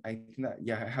 and I think that,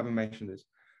 yeah, I haven't mentioned this.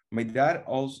 My dad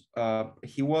also,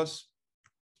 he was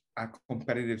a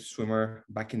competitive swimmer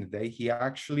back in the day. He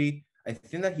actually, I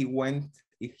think that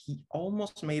he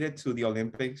almost made it to the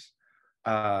Olympics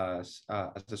as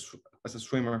a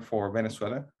swimmer for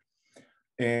Venezuela.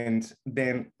 And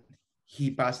then he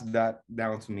passed that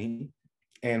down to me.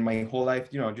 And my whole life,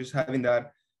 just having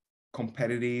that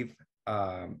competitive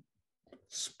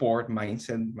sport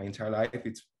mindset my entire life,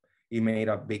 it made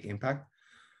a big impact.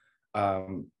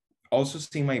 Um, Also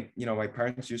seeing my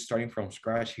parents just starting from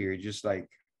scratch here, just like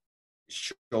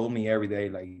show me every day,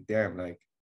 like, damn, like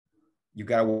you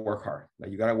gotta work hard.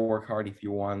 Like, you gotta work hard if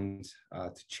you want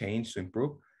to change, to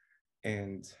improve.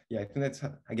 And yeah, I think that's,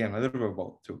 again, a little bit of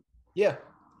both too. Yeah.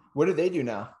 What do they do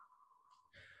now?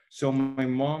 So my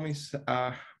mom is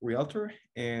a realtor,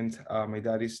 and my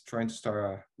dad is trying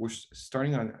to we're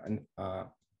starting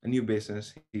a new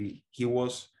business. He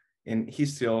was, and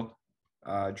he's still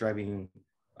driving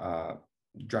uh,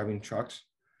 driving trucks.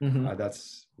 Mm-hmm.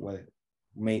 That's what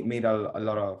made a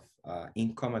lot of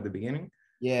income at the beginning,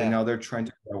 but Yeah. now they're trying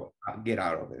to get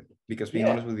out of it, because being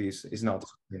Yeah. honest with you, is not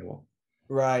sustainable.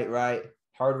 Right. Right.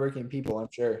 Hardworking people, I'm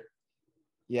sure.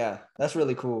 Yeah, that's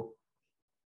really cool.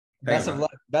 Thank you, Best of man.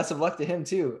 luck. Best of luck to him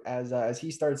too, as he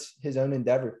starts his own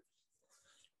endeavor.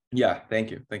 Yeah,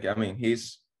 thank you. I mean,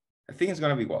 I think it's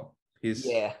gonna be well. He's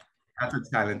Yeah. has a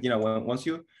talent. Once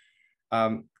you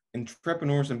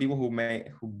entrepreneurs and people who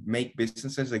make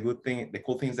businesses, the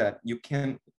cool thing is that you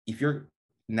can, if you're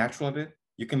natural at it,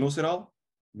 you can lose it all,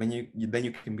 then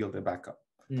you can build it back up.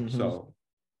 Mm-hmm. So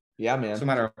Yeah, it's a man.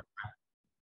 matter of,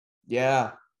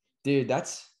 Yeah, dude,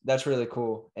 that's really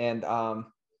cool. And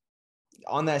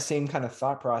on that same kind of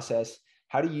thought process,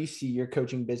 how do you see your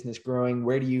coaching business growing?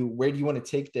 Where do you want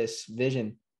to take this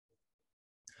vision?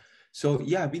 so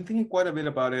yeah, I've been thinking quite a bit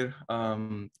about it.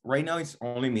 Right now it's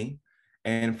only me,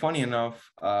 and funny enough,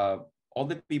 all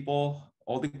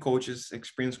the coaches,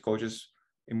 experienced coaches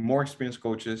and more experienced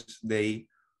coaches, they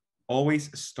always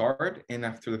start, and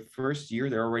after the first year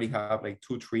they already have like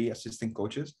 2 3 assistant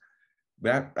coaches.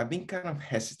 But I've been kind of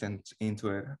hesitant into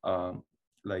it,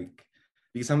 like,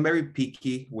 because I'm very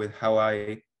picky with how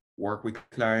I work with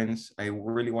clients. I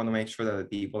really want to make sure that the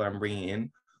people I'm bringing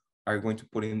in are going to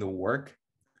put in the work,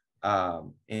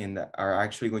 and are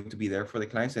actually going to be there for the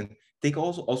clients, and take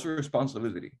also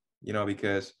responsibility,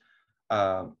 because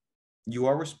um, you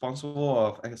are responsible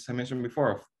of, as I mentioned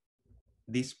before, of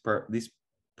this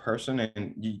person,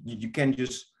 and you can't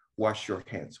just wash your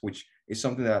hands, which is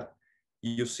something that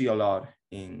you see a lot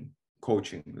in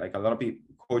coaching. Like, a lot of people,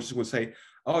 coaches will say,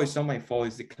 oh, it's not my fault,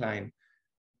 it's the client.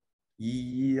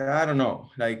 Yeah, I don't know,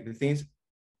 like, the things,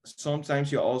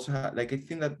 sometimes you also have, like, I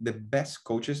think that the best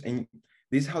coaches, and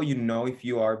this is how you know if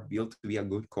you are built to be a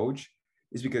good coach,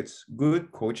 is because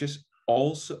good coaches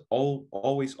also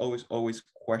always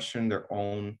question their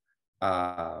own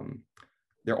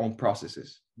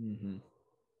processes. Mm-hmm.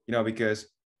 because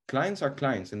clients are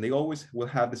clients and they always will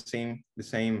have the same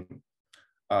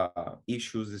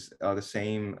issues, the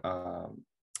same,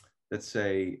 let's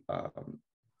say,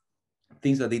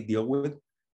 things that they deal with,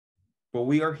 but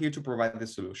we are here to provide the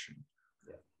solution.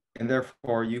 And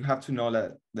therefore, you have to know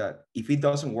that if it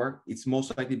doesn't work, it's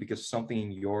most likely because something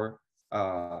in your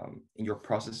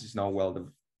process is not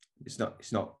well. It's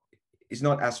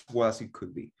not as well as it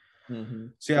could be. Mm-hmm.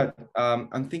 So yeah,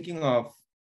 I'm thinking of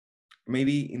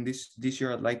maybe in this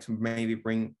year, I'd like to maybe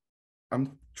bring.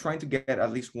 I'm trying to get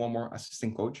at least one more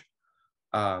assistant coach,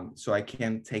 so I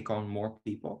can take on more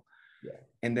people. Yeah.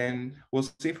 And then we'll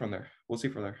see from there.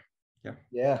 Yeah.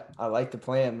 Yeah, I like the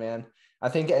plan, man. I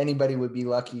think anybody would be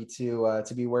lucky to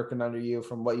be working under you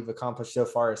from what you've accomplished so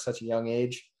far at such a young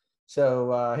age.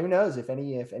 So who knows if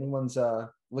anyone's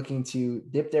looking to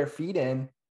dip their feet in,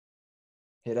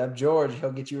 hit up George.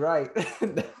 He'll get you right.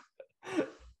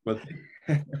 But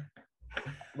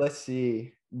Let's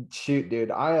see. Shoot,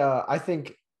 dude. I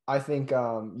think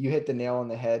you hit the nail on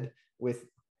the head with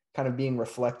kind of being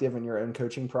reflective in your own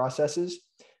coaching processes.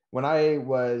 When I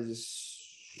was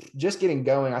just getting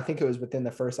going, I think it was within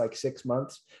the first like 6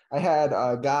 months, I had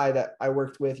a guy that I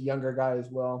worked with, younger guy as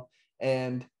well.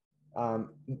 And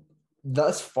um,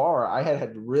 thus far, I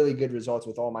had really good results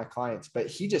with all my clients, but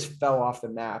he just fell off the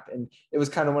map. And it was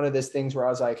kind of one of those things where I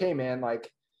was like, hey, man, like,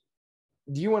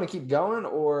 do you want to keep going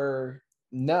or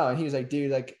no? And he was like,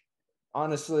 dude, like,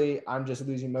 honestly, I'm just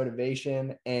losing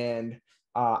motivation. And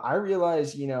I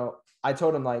realized, I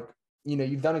told him like,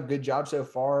 you've done a good job so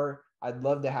far. I'd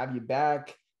love to have you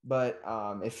back. But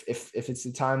if it's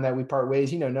the time that we part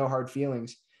ways, no hard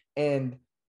feelings. And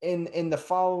in the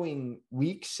following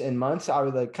weeks and months, I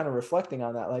was like kind of reflecting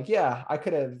on that. Like, yeah, I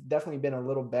could have definitely been a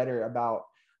little better about,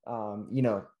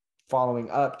 following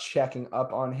up, checking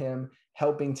up on him,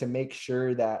 helping to make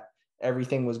sure that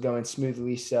everything was going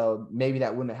smoothly. So maybe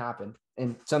that wouldn't have happened.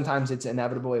 And sometimes it's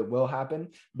inevitable. It will happen.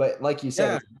 But like you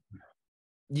said,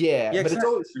 yeah, but it's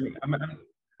exactly. always,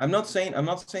 I'm not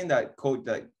saying that coach,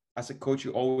 that as a coach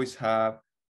you always are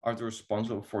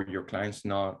responsible for your clients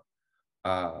not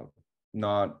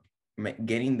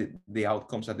getting the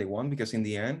outcomes that they want, because in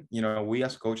the end, we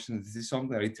as coaches, and this is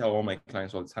something that I tell all my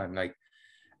clients all the time, like,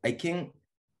 I can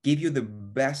give you the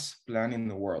best plan in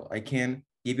the world. I can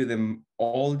give you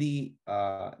all the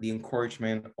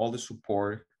encouragement, all the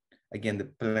support, again, the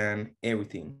plan,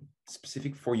 everything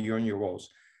specific for you and your goals.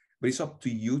 But it's up to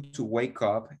you to wake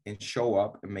up and show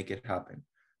up and make it happen.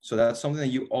 So that's something that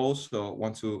you also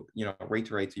want to,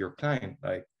 reiterate to your client.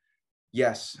 Like,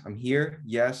 yes, I'm here.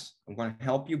 Yes, I'm going to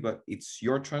help you, but it's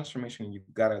your transformation. You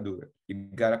got to do it. You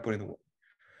got to put in the work.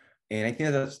 And I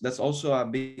think that's also a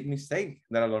big mistake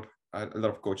that a lot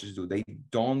of coaches do. They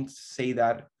don't say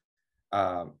that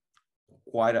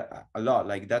quite a lot.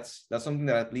 Like that's something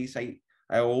that at least I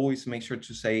always make sure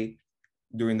to say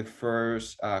during the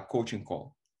first coaching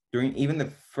call, during even the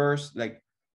first, like,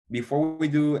 before we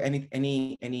do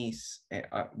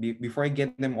before I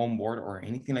get them on board or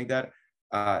anything like that.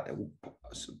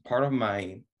 Part of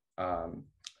my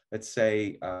let's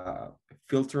say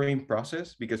filtering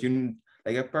process, because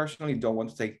like, I personally don't want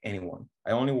to take anyone.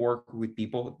 I only work with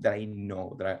people that I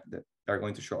know that are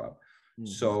going to show up. Mm-hmm.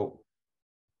 So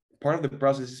part of the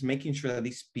process is making sure that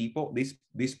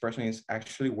this person is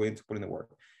actually willing to put in the work.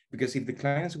 Because if the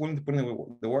client is willing to put in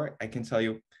the work, I can tell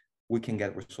you, we can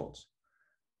get results.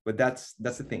 But that's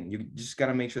the thing. You just got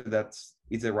to make sure that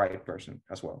it's the right person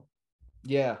as well.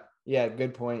 Yeah.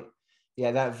 Good point.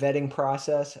 Yeah. That vetting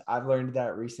process, I've learned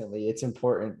that recently. It's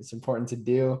important. It's important to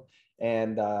do.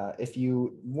 And if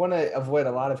you want to avoid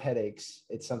a lot of headaches,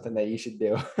 it's something that you should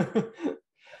do.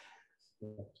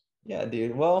 Yeah,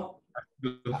 dude. Well,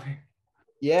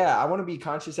 yeah, I want to be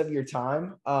conscious of your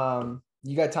time.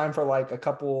 You got time for like a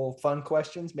couple fun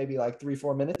questions, maybe like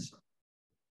 3-4 minutes?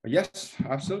 Yes,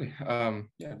 absolutely.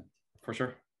 Yeah, for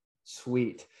sure.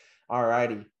 Sweet. All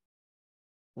righty.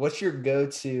 What's your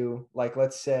go-to, like,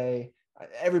 let's say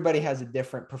everybody has a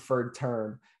different preferred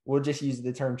term. We'll just use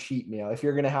the term cheat meal. If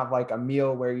you're going to have like a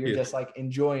meal where you're just like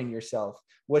enjoying yourself,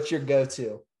 what's your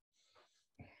go-to?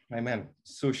 My man,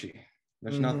 sushi.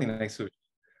 There's nothing like sushi.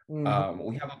 Mm-hmm.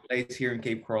 We have a place here in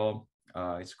Cape Coral.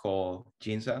 It's called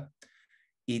Ginza.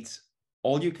 It's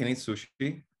all you can eat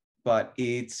sushi, but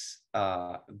it's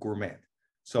gourmet.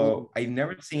 So I've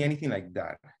never seen anything like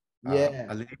that.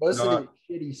 Yeah, mostly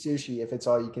shitty sushi if it's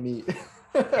all you can eat.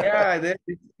 Yeah,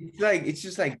 it's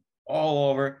just like all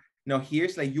over. No,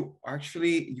 here's like you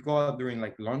go out during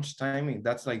like lunchtime, and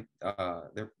that's like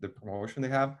the promotion they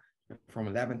have from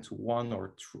 11 to 1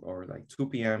 or like 2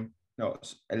 p.m. No,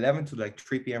 11 to like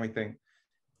 3 p.m. I think.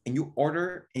 And you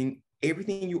order, and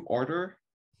everything you order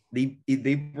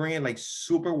they bring it like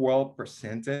super well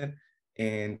presented,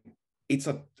 and it's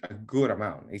a good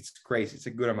amount. It's crazy. It's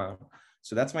a good amount.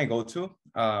 So that's my go-to.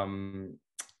 And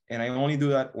I only do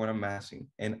that when I'm massing.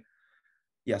 And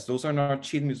yes, those are not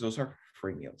cheat meals. Those are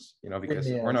free meals, you know, Free because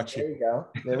we're meals. not There cheating. you go.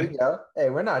 There we go. Hey,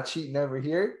 we're not cheating over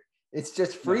here. It's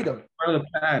just No, freedom. part of the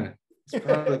plan. It's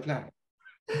part of the plan.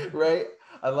 Right?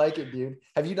 I like it, dude.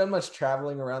 Have you done much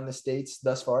traveling around the States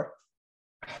thus far?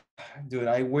 Dude,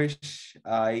 I wish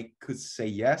I could say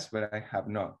yes, but I have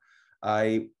not.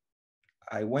 I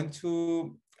I went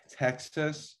to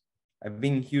Texas. I've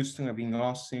been in Houston. I've been in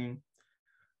Austin.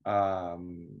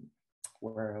 Um,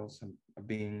 where else? I've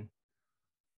been.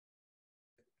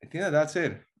 I think that's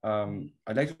it.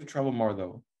 I'd like to travel more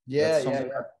though. Yeah, That's yeah,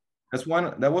 something.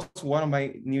 yeah. That was one of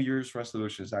my New Year's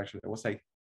resolutions. Actually, it was like,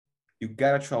 you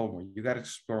gotta travel more. You gotta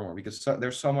explore more because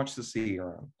there's so much to see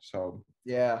around. So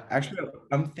Yeah. actually,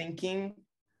 I'm thinking.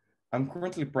 I'm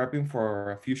currently prepping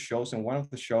for a few shows, and one of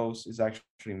the shows is actually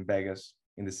in Vegas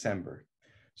in December.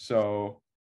 So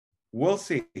we'll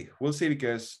see. We'll see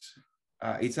because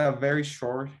it's a very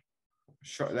short,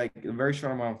 like a very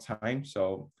short amount of time.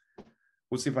 So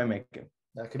we'll see if I make it.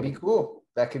 That could be cool.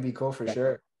 That could be cool for Yeah.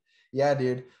 sure. Yeah,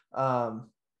 dude.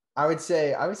 I would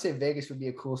say Vegas would be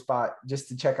a cool spot just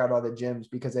to check out all the gyms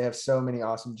because they have so many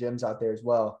awesome gyms out there as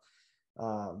well.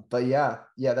 But yeah,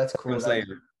 that's cool. Dragon Slayer,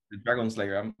 the Dragon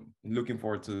Slayer. I'm looking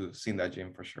forward to seeing that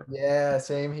gym for sure. Yeah,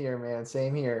 same here, man.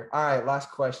 Same here. All right,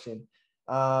 last question.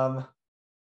 Um,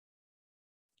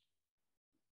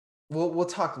 we'll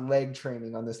talk leg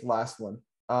training on this last one.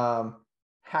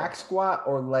 Hack squat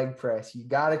or leg press? You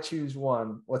got to choose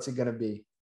one. What's it gonna be?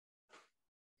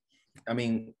 I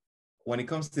mean, when it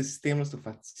comes to stimulus to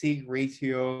fatigue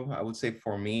ratio, I would say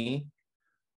for me,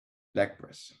 leg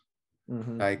press.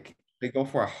 Mm-hmm. Like they go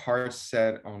for a hard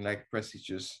set on leg press. It's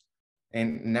just,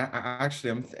 and now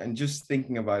actually I'm just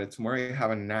thinking about it. Tomorrow I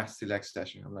have a nasty leg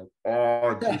session. I'm like,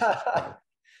 oh Jesus Christ.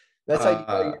 That's how you know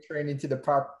Uh, you're training to the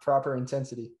proper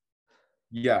intensity.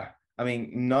 yeah. I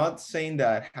mean, not saying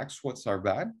that hack squats are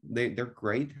bad. They're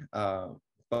great.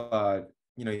 But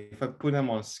you know, if I put them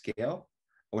on a scale,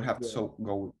 I would have to Yeah. so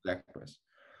go with leg press.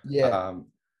 Yeah. Um,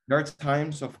 there are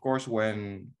times, of course,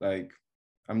 when like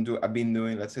I've been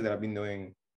doing, let's say that I've been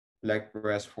doing leg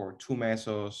press for 2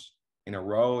 mesos in a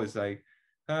row. It's like,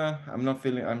 I'm not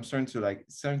feeling. I'm starting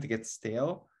to get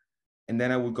stale, and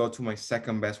then I would go to my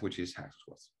second best, which is hack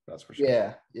squats. That's for sure.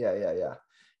 Yeah.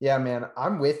 Yeah, man,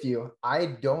 I'm with you.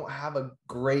 I don't have a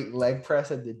great leg press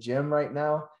at the gym right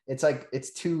now. It's like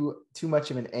it's too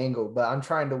much of an angle, but I'm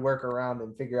trying to work around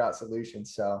and figure out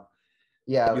solutions. So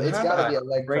yeah, You it's have got to a be a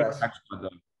leg great press. hack squat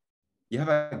though. You have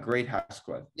a great hack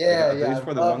squat. Like at Yeah, least I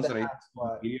for the love ones the that I hack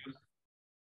squat. videos.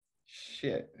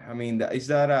 Shit. I mean, is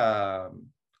that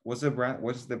what's the brand?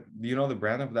 Do you know the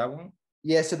brand of that one?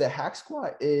 Yeah, so the hack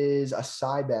squat is a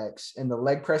Cybex and the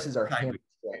leg presses are Cybex. hamstring.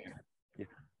 Yeah.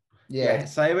 Yeah. Yeah,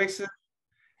 Cybex,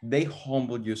 they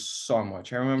humble you so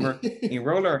much. I remember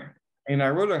in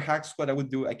a roller hack squat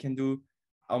I can do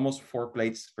almost 4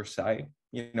 plates per side,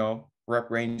 you know,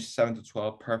 rep range 7 to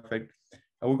 12, perfect.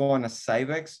 I would go on a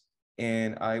Cybex,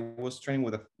 and I was training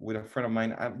with a friend of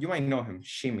mine. You might know him,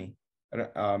 Shimi.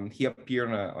 He appeared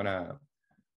on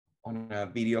a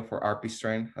video for RP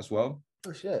Strength as well.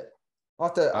 Oh shit. I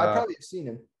Uh, probably have seen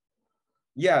him.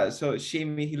 yeah, so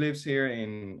Shimi, he lives here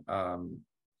in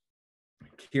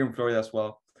Florida as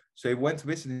well. So I went to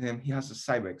visit him. He has a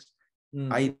Cybex.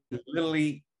 Mm. I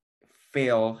literally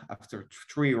failed after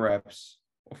 3 reps.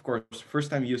 Of course,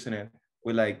 first time using it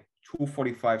with like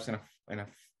 245s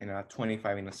and a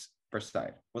 25 per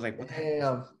side. I was like, what the heck?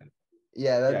 Damn.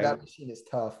 Yeah, Yeah, that machine is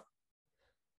tough.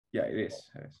 yeah, it is.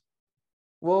 It is.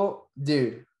 Well,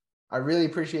 dude, I really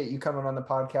appreciate you coming on the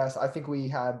podcast. I think we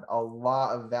had a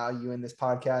lot of value in this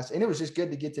podcast, and it was just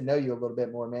good to get to know you a little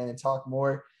bit more, man, and talk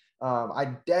more.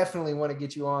 I definitely want to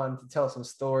get you on to tell some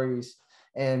stories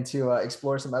and to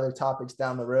explore some other topics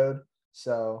down the road.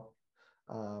 So,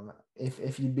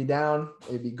 if you'd be down,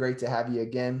 it'd be great to have you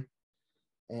again.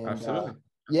 And Absolutely.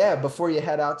 yeah, before you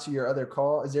head out to your other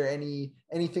call, is there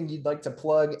anything you'd like to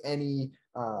plug? Any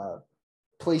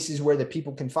places where the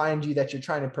people can find you that you're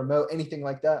trying to promote, anything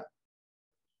like that?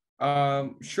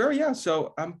 Sure, yeah.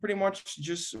 So I'm pretty much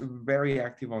just very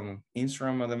active on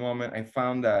Instagram at the moment. I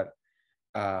found that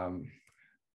um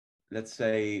let's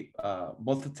say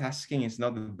multitasking is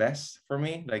not the best for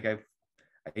me. Like I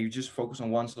just focus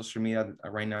on one social media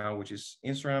right now, which is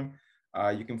Instagram.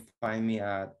 You can find me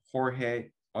at Jorge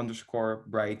underscore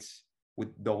Brites with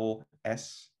double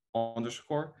S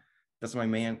underscore. That's my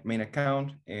main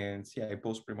account, and yeah, I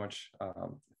post pretty much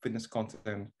fitness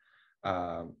content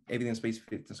evidence-based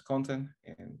fitness content.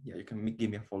 And yeah, you can give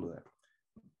me a follow there.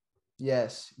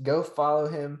 Yes, go follow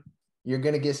him. You're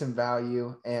going to get some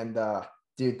value. And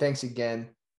dude, thanks again.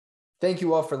 Thank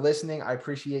you all for listening. I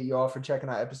appreciate you all for checking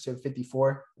out episode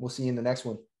 54. We'll see you in the next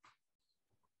one.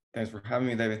 Thanks for having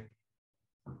me, David.